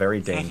volatile,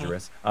 very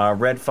dangerous.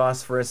 Red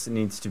phosphorus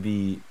needs to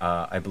be,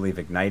 I believe,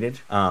 ignited.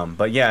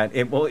 But yeah,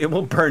 it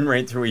will burn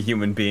right through a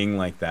human being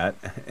like that.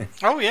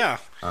 Oh yeah,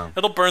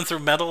 it'll burn through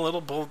metal.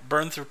 It'll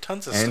burn through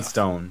tons of stuff. And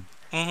stone.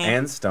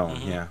 And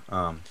stone, yeah.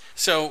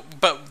 So,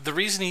 but the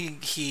reason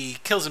he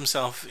kills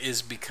himself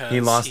is because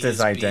he lost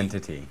his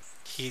identity.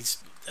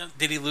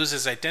 Did he lose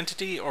his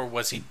identity, or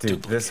was he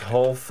duplicated? This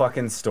whole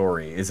fucking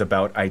story is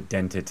about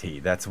identity.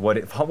 That's what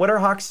are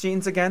Hawk's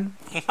genes again?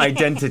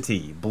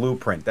 Identity,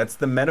 blueprint. That's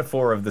the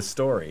metaphor of the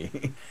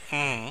story.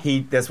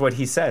 That's what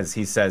he says.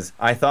 He says,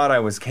 "I thought I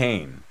was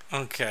Cain."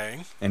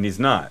 Okay. And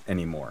he's not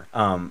anymore.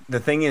 The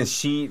thing is,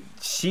 she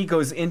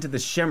goes into the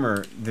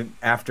Shimmer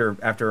after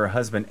her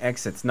husband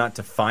exits, not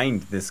to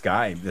find this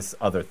guy, this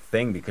other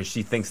thing, because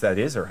she thinks that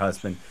is her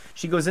husband.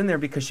 She goes in there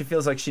because she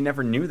feels like she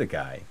never knew the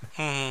guy.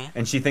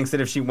 And she thinks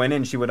that if she went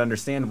in, she would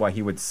understand why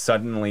he would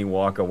suddenly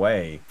walk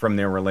away from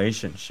their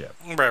relationship.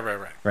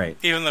 Right.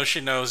 Even though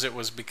she knows it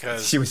was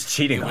because she was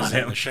cheating on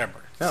him. In the Shimmer.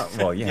 Oh,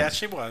 well, yeah. Yeah,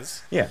 she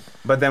was. Yeah.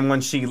 But then when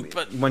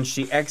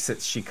she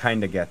exits, she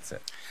kind of gets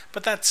it.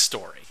 But that's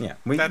story. Yeah,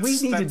 we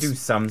need to do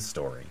some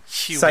story.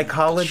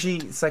 Psychology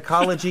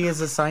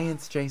is a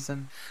science,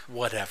 Jason.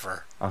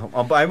 Whatever.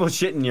 I will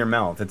shit in your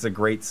mouth. It's a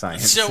great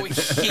science. So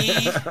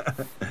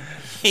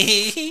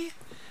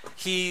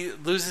he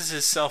loses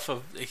his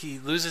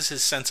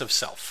sense of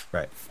self.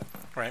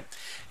 Right.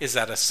 Is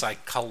that a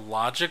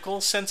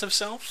psychological sense of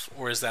self,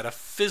 or is that a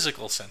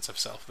physical sense of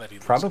self that he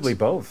loses? Probably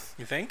both.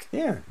 You think?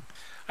 Yeah.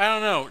 I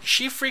don't know.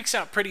 She freaks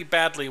out pretty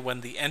badly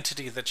when the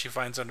entity that she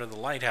finds under the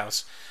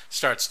lighthouse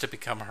starts to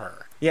become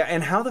her. Yeah,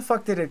 and how the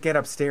fuck did it get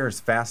upstairs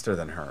faster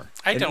than her?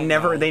 I don't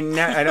know.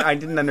 I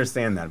didn't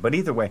understand that. But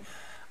either way,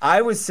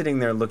 I was sitting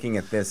there looking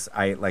at this.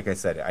 Like I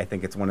said, I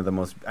think it's one of the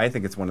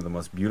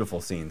most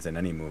beautiful scenes in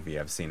any movie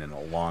I've seen in a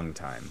long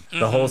time.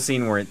 The whole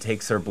scene where it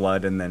takes her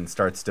blood and then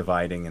starts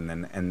dividing, and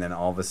then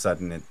all of a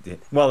sudden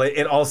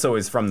it also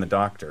is from the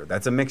doctor.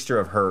 That's a mixture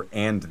of her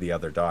and the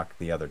other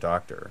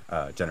doctor,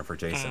 Jennifer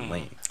Jason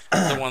Leigh.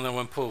 The one that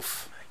went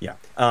poof. Yeah.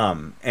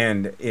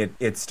 And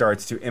it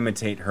starts to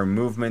imitate her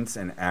movements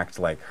and act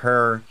like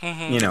her.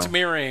 It's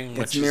mirroring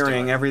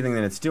everything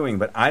that it's doing,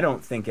 but I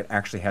don't think it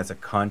actually has a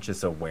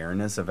conscious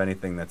awareness of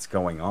anything that's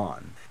going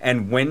on.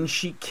 And when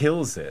she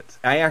kills it,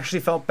 I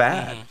actually felt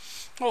bad.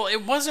 Well,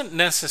 it wasn't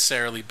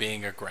necessarily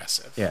being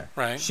aggressive. Yeah.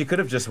 Right? She could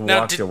have just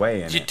walked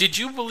away. Did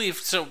you believe...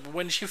 So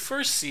when she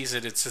first sees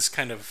it, it's this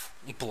kind of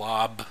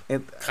blob.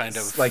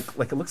 Like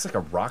it looks like a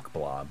rock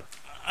blob.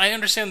 I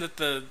understand that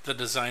the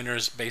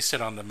designers based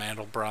it on the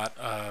Mandelbrot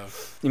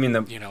you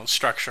mean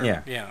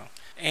structure. Yeah.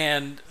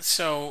 And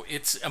so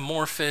it's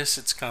amorphous,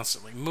 it's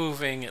constantly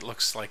moving, it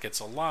looks like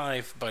it's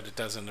alive, but it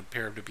doesn't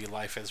appear to be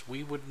life as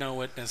we would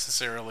know it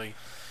necessarily.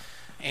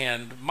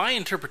 And my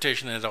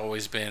interpretation had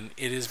always been,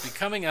 it is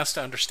becoming us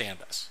to understand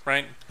us,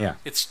 right? Yeah.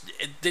 It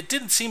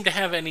didn't seem to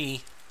have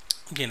any,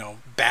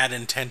 bad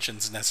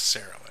intentions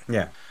necessarily.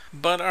 Yeah.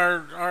 But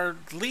our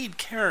lead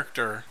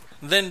character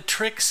then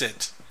tricks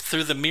it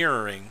through the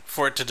mirroring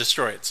for it to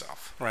destroy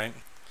itself, right?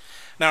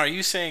 Now, are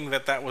you saying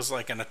that was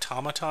like an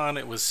automaton?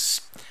 It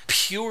was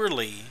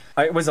purely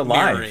it was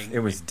alive. Mirroring. It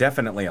was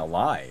definitely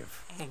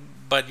alive.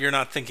 But you're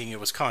not thinking it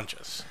was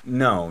conscious.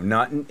 No,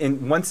 not.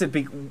 And once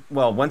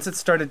it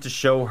started to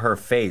show her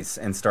face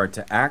and start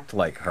to act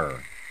like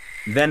her,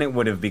 then it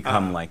would have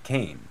become like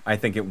Cain. I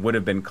think it would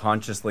have been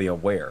consciously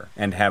aware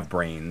and have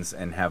brains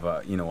and have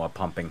a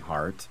pumping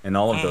heart and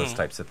all of those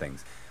types of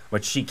things.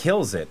 But she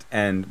kills it,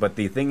 but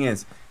the thing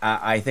is,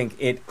 I think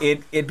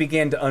it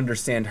began to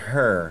understand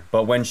her.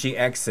 But when she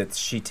exits,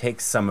 she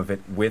takes some of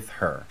it with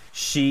her.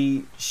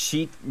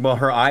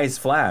 Her eyes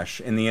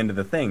flash in the end of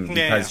the thing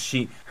because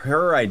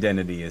her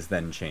identity is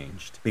then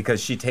changed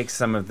because she takes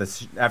some of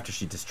this after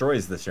she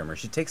destroys the Shimmer.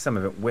 She takes some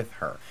of it with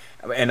her,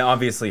 and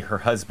obviously her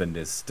husband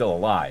is still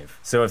alive.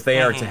 So if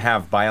they are to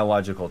have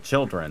biological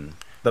children,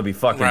 they'll be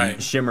fucking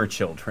Shimmer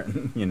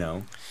children,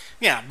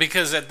 Yeah,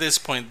 because at this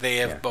point they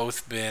have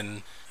both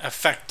been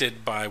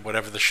affected by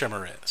whatever the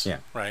Shimmer is. Yeah.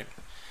 Right?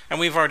 And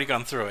we've already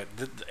gone through it.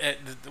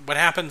 What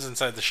happens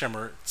inside the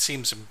Shimmer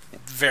seems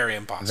very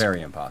impossible.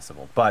 Very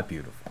impossible, but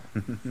beautiful.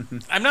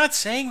 I'm not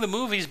saying the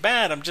movie's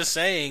bad. I'm just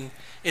saying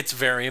it's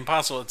very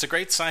impossible. It's a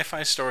great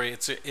sci-fi story.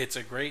 It's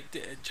a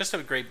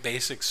great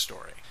basic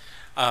story.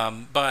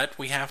 But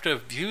we have to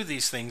view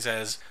these things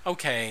as,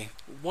 okay,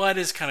 what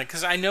is kind of...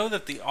 Because I know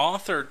that the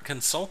author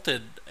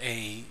consulted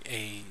a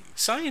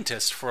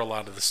scientist for a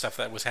lot of the stuff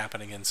that was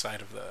happening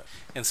inside of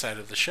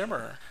the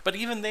Shimmer. But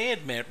even they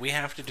admit we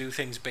have to do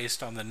things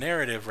based on the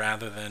narrative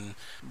rather than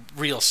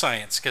real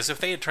science. Because if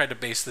they had tried to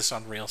base this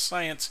on real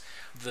science,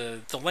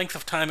 the length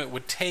of time it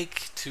would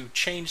take to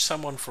change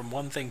someone from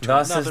one thing to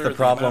another... Thus is the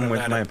problem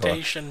with my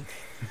book.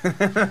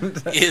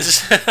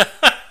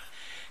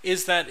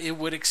 is that it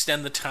would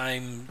extend the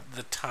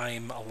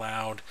time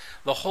allowed.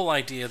 The whole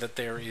idea that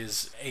there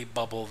is a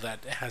bubble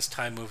that has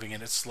time moving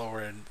and it's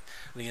slower in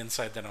the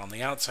inside than on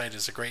the outside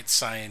is a great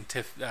sci-fi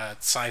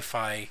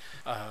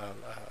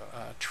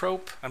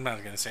trope. I'm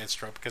not going to say it's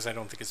trope because I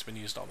don't think it's been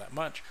used all that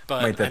much.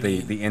 But wait,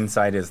 the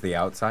inside is the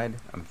outside?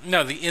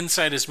 No, the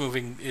inside is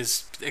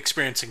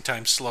experiencing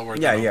time slower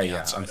than on the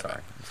outside. I'm sorry.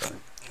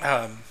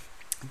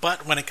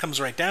 But when it comes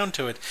right down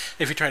to it,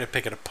 if you try to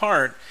pick it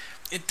apart,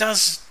 it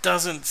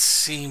doesn't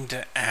seem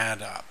to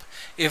add up.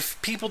 If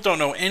people don't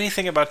know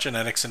anything about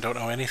genetics and don't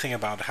know anything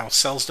about how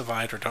cells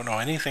divide or don't know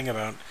anything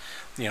about,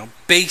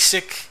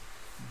 basic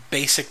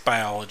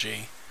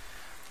biology,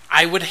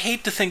 I would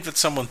hate to think that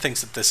someone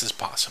thinks that this is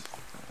possible,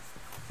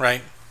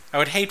 right? I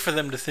would hate for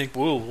them to think,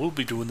 well, we'll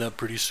be doing that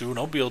pretty soon.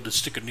 I'll be able to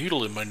stick a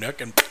needle in my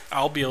neck and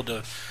I'll be able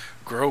to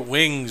grow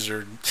wings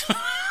or,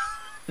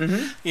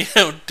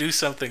 do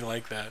something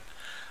like that.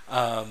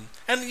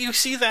 And you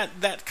see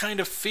that kind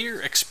of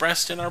fear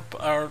expressed in our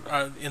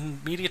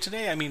in media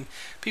today. I mean,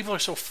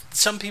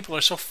 some people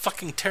are so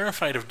fucking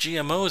terrified of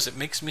GMOs it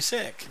makes me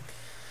sick.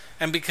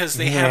 And because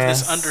they have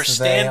this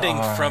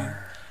understanding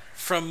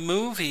from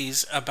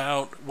movies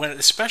about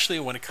especially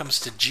when it comes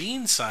to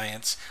gene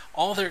science,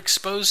 all they're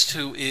exposed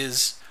to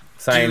is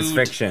science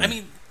fiction. I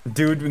mean,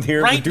 dude,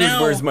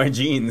 now, where's my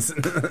genes?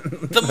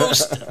 the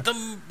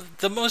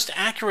most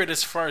accurate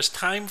as far as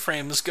time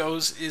frames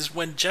goes is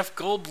when Jeff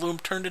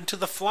Goldblum turned into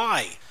the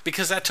Fly,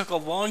 because that took a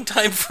long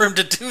time for him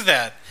to do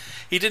that.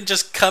 He didn't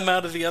just come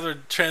out of the other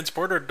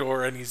transporter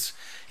door and his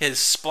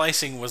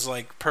splicing was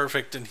like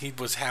perfect and he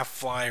was half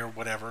fly or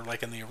whatever,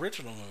 like in the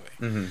original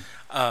movie.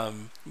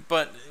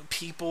 But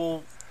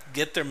people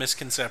get their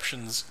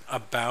misconceptions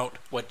about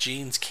what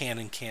genes can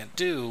and can't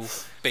do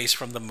based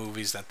from the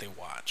movies that they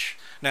watch.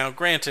 Now,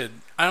 granted,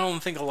 I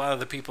don't think a lot of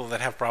the people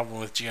that have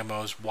problem with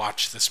GMOs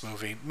watch this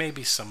movie.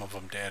 Maybe some of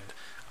them did.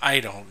 I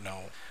don't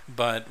know.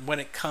 But when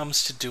it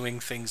comes to doing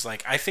things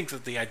like... I think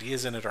that the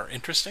ideas in it are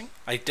interesting.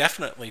 I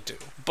definitely do.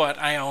 But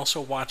I also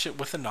watch it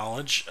with the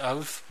knowledge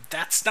of,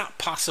 that's not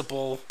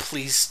possible.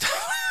 Please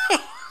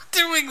stop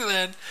doing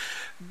that.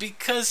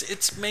 Because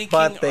it's making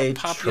our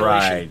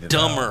population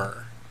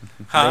dumber.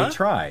 Huh? They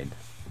tried.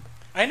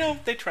 I know,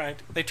 they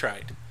tried.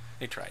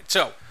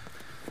 So,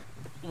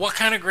 what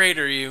kind of grade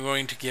are you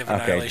going to give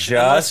Annihilation?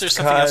 Unless there's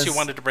something else you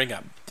wanted to bring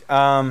up.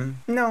 No.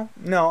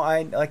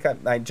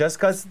 I just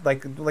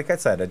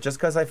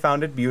because I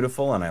found it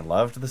beautiful and I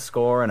loved the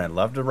score and I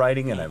loved the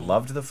writing and I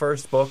loved the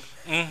first book.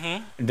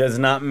 Does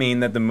not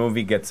mean that the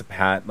movie gets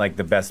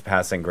the best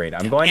passing grade.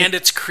 And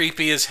it's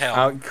creepy as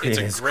hell.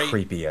 It's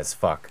creepy as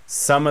fuck.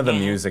 Some of the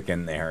music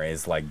in there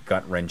is like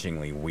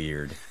gut-wrenchingly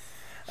weird.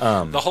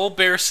 The whole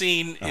bear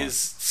scene is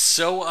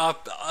so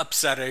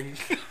upsetting.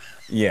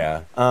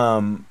 Yeah.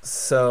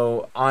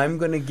 So I'm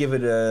gonna give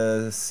it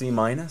a C-.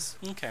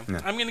 Okay.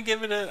 Yeah. I'm gonna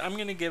give it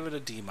a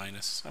D-.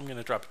 I'm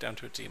gonna drop it down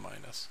to a D-.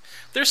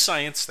 There's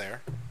science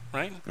there,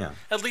 right? Yeah.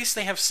 At least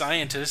they have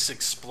scientists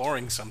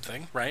exploring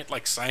something, right?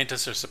 Like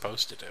scientists are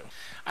supposed to do.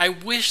 I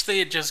wish they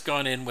had just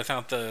gone in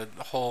without the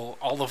whole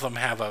all of them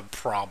have a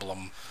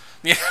problem.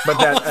 Yeah. But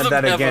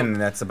that again,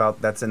 that's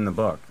in the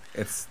book.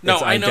 It's I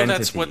know identity.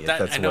 that's what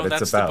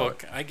it's the about.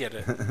 book. I get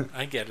it.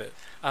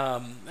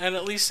 And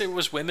at least it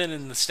was women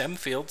in the STEM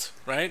fields,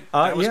 right?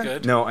 That was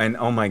good. No, and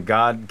oh my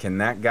God, can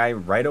that guy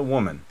write a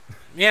woman?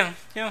 Yeah.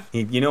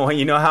 You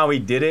know how he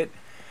did it?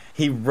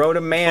 He wrote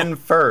a man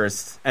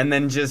first, and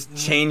then just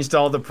changed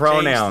all the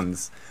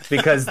pronouns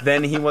because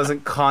then he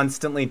wasn't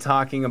constantly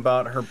talking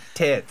about her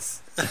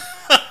tits.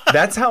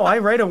 That's how I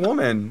write a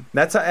woman.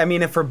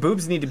 If her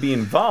boobs need to be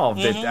involved,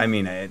 it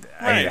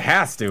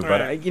has to.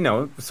 But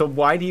so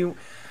why do you?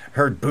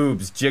 Her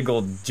boobs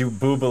jiggled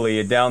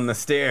boobily down the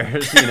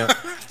stairs.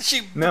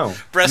 She not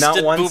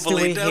once do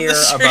we hear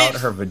about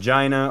her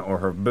vagina or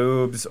her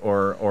boobs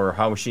or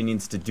how she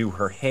needs to do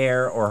her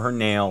hair or her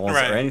nails or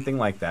anything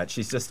like that.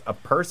 She's just a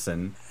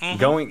person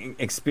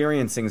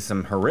experiencing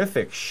some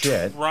horrific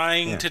shit,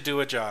 trying to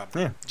do a job.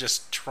 Yeah,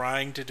 just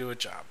trying to do a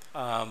job.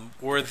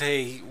 Were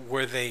they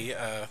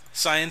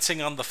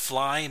sciencing on the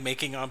fly,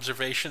 making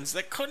observations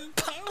that couldn't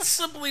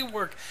possibly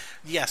work?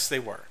 Yes, they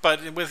were.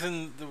 But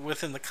within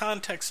the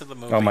context of the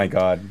movie, oh my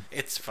God,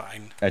 it's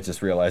fine. I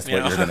just realized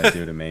what you're gonna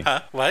do to me.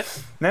 Huh?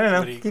 What?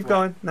 No. Keep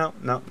going. No.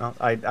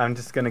 I'm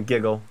just gonna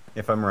giggle.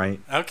 if I'm right.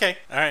 Okay,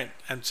 all right.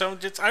 And so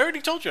I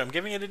already told you I'm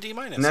giving it a D-.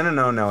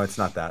 No, it's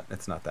not that.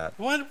 It's not that.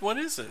 What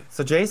is it?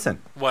 So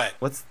Jason, What?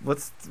 what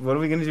are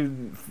we gonna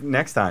do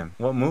next time?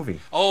 What movie?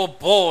 Oh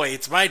boy,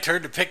 it's my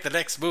turn to pick the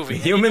next movie.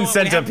 And Human you know what?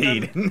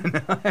 Centipede.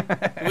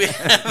 We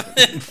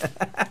haven't.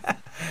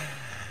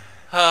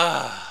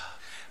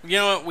 You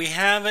know what? We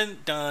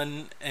haven't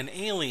done an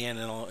Alien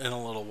in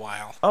a little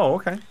while. Oh,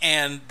 okay.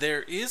 And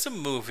there is a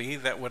movie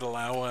that would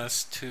allow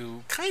us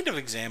to kind of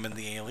examine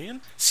the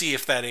alien, see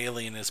if that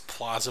alien is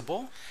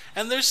plausible.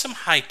 And there's some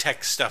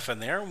high-tech stuff in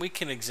there, and we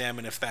can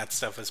examine if that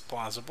stuff is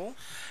plausible.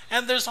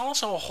 And there's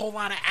also a whole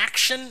lot of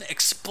action,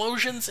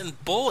 explosions,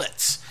 and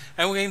bullets.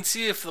 And we can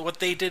see if what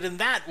they did in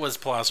that was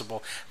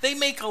plausible. They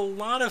make a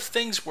lot of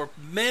things where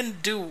men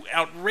do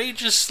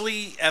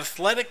outrageously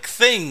athletic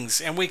things,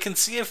 and we can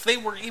see if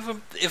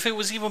it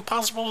was even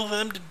possible for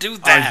them to do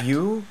that. Are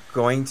you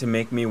going to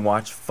make me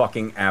watch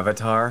fucking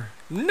Avatar?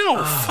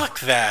 No, fuck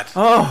that.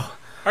 Oh.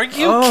 Are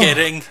you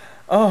kidding?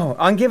 Oh,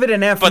 I'll give it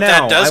an F But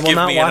now. that does I will give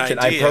not me an watch it.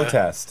 I idea.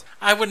 protest.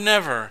 I would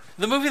never.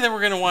 The movie that we're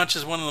going to watch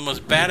is one of the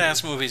most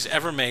badass movies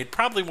ever made.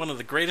 Probably one of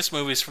the greatest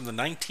movies from the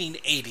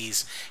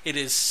 1980s. It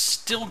is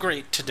still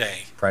great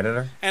today.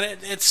 Predator? And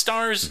it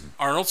stars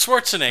Arnold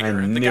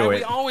Schwarzenegger, the guy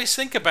we always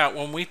think about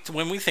when we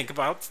think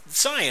about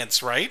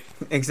science, right?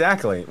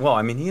 Exactly. Well,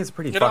 I mean, he is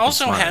pretty It fucking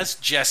also smart. has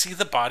Jesse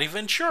the Body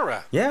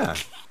Ventura. Yeah.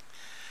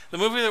 The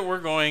movie that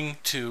we're going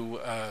to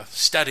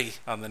study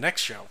on the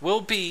next show will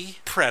be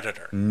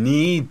Predator.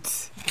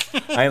 Neat.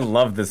 I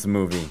love this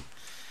movie.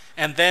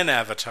 And then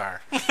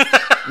Avatar.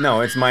 No,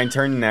 it's my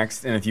turn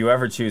next, and if you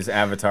ever choose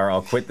Avatar,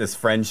 I'll quit this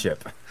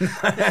friendship.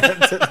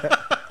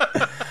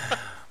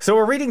 So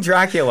we're reading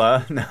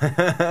Dracula.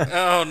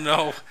 Oh,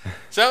 no.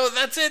 So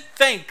that's it.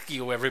 Thank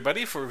you,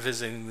 everybody, for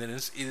visiting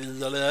this.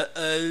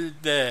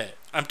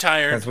 I'm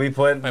tired. Because we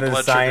put My the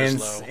blood science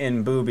sugar's low.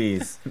 in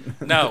boobies.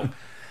 No.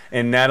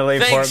 In Natalie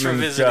Thanks for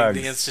Portman's visiting jugs.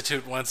 the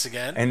Institute once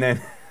again. And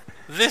then...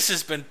 This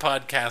has been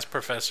Podcast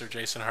Professor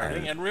Jason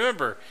Harding. And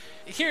remember,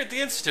 here at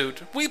the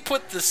Institute, we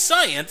put the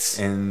science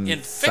in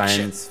fiction.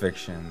 Science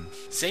fiction.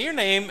 Say your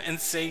name and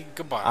say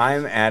goodbye.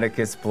 I'm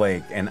Atticus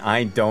Blake, and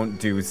I don't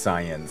do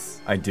science.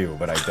 I do,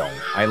 but I don't.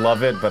 I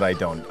love it, but I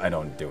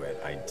don't do it.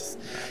 I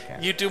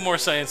can't. You do more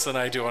science than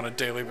I do on a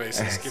daily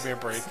basis. Give me a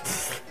break.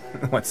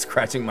 What,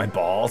 scratching my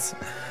balls?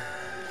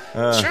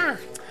 Sure.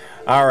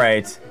 All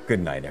right. Good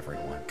night,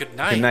 everyone. Good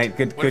night. Good night. What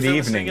Good if they're evening.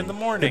 listening in the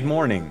morning? Good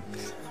morning.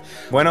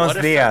 Buenos What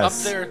if they're up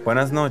dias. there-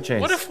 Buenas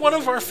noches. What if one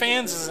of our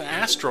fans is an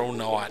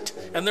astronaut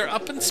and they're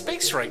up in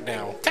space right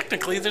now?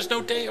 Technically, there's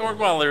no day,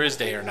 there is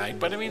day or night,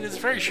 but I mean, it's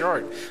very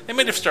short. They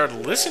might have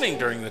started listening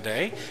during the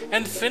day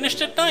and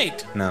finished at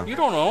night. No. You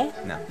don't know.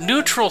 No.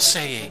 Neutral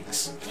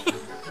sayings.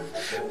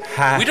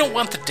 Ha- We don't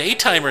want the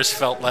daytimers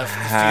feeling left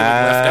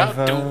have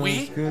out, do a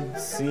we? Good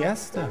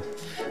siesta.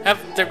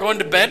 They're going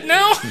to bed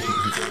now?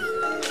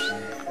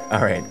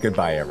 All right.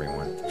 Goodbye,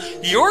 everyone.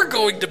 You're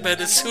going to bed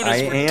as soon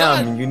as I we're am.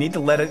 done. You need to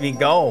let me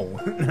go.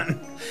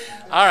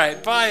 All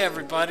right. Bye,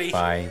 everybody.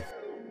 Bye.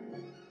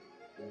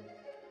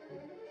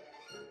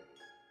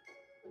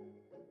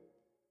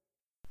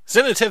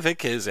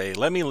 Cine-tific is a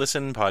Let Me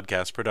Listen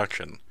podcast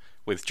production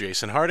with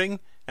Jason Harding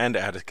and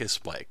Atticus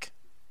Blake.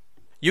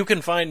 You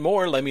can find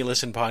more Let Me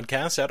Listen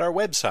podcasts at our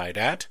website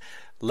at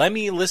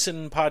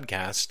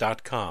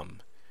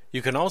lemmylistenpodcast.com.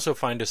 You can also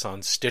find us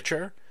on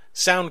Stitcher,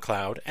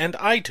 SoundCloud, and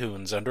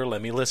iTunes under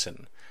Let Me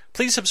Listen.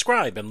 Please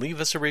subscribe and leave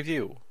us a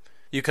review.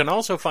 You can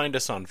also find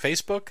us on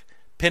Facebook,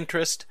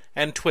 Pinterest,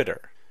 and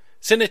Twitter.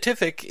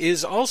 Cine-tific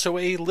is also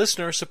a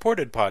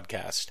listener-supported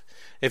podcast.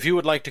 If you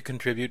would like to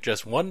contribute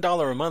just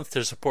 $1 a month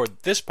to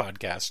support this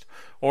podcast,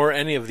 or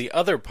any of the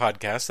other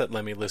podcasts that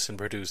Let Me Listen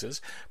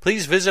produces,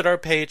 please visit our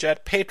page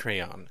at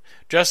Patreon.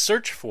 Just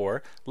search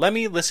for Let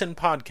Me Listen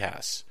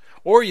Podcasts,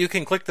 or you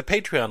can click the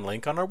Patreon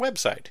link on our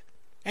website.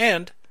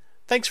 And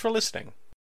thanks for listening.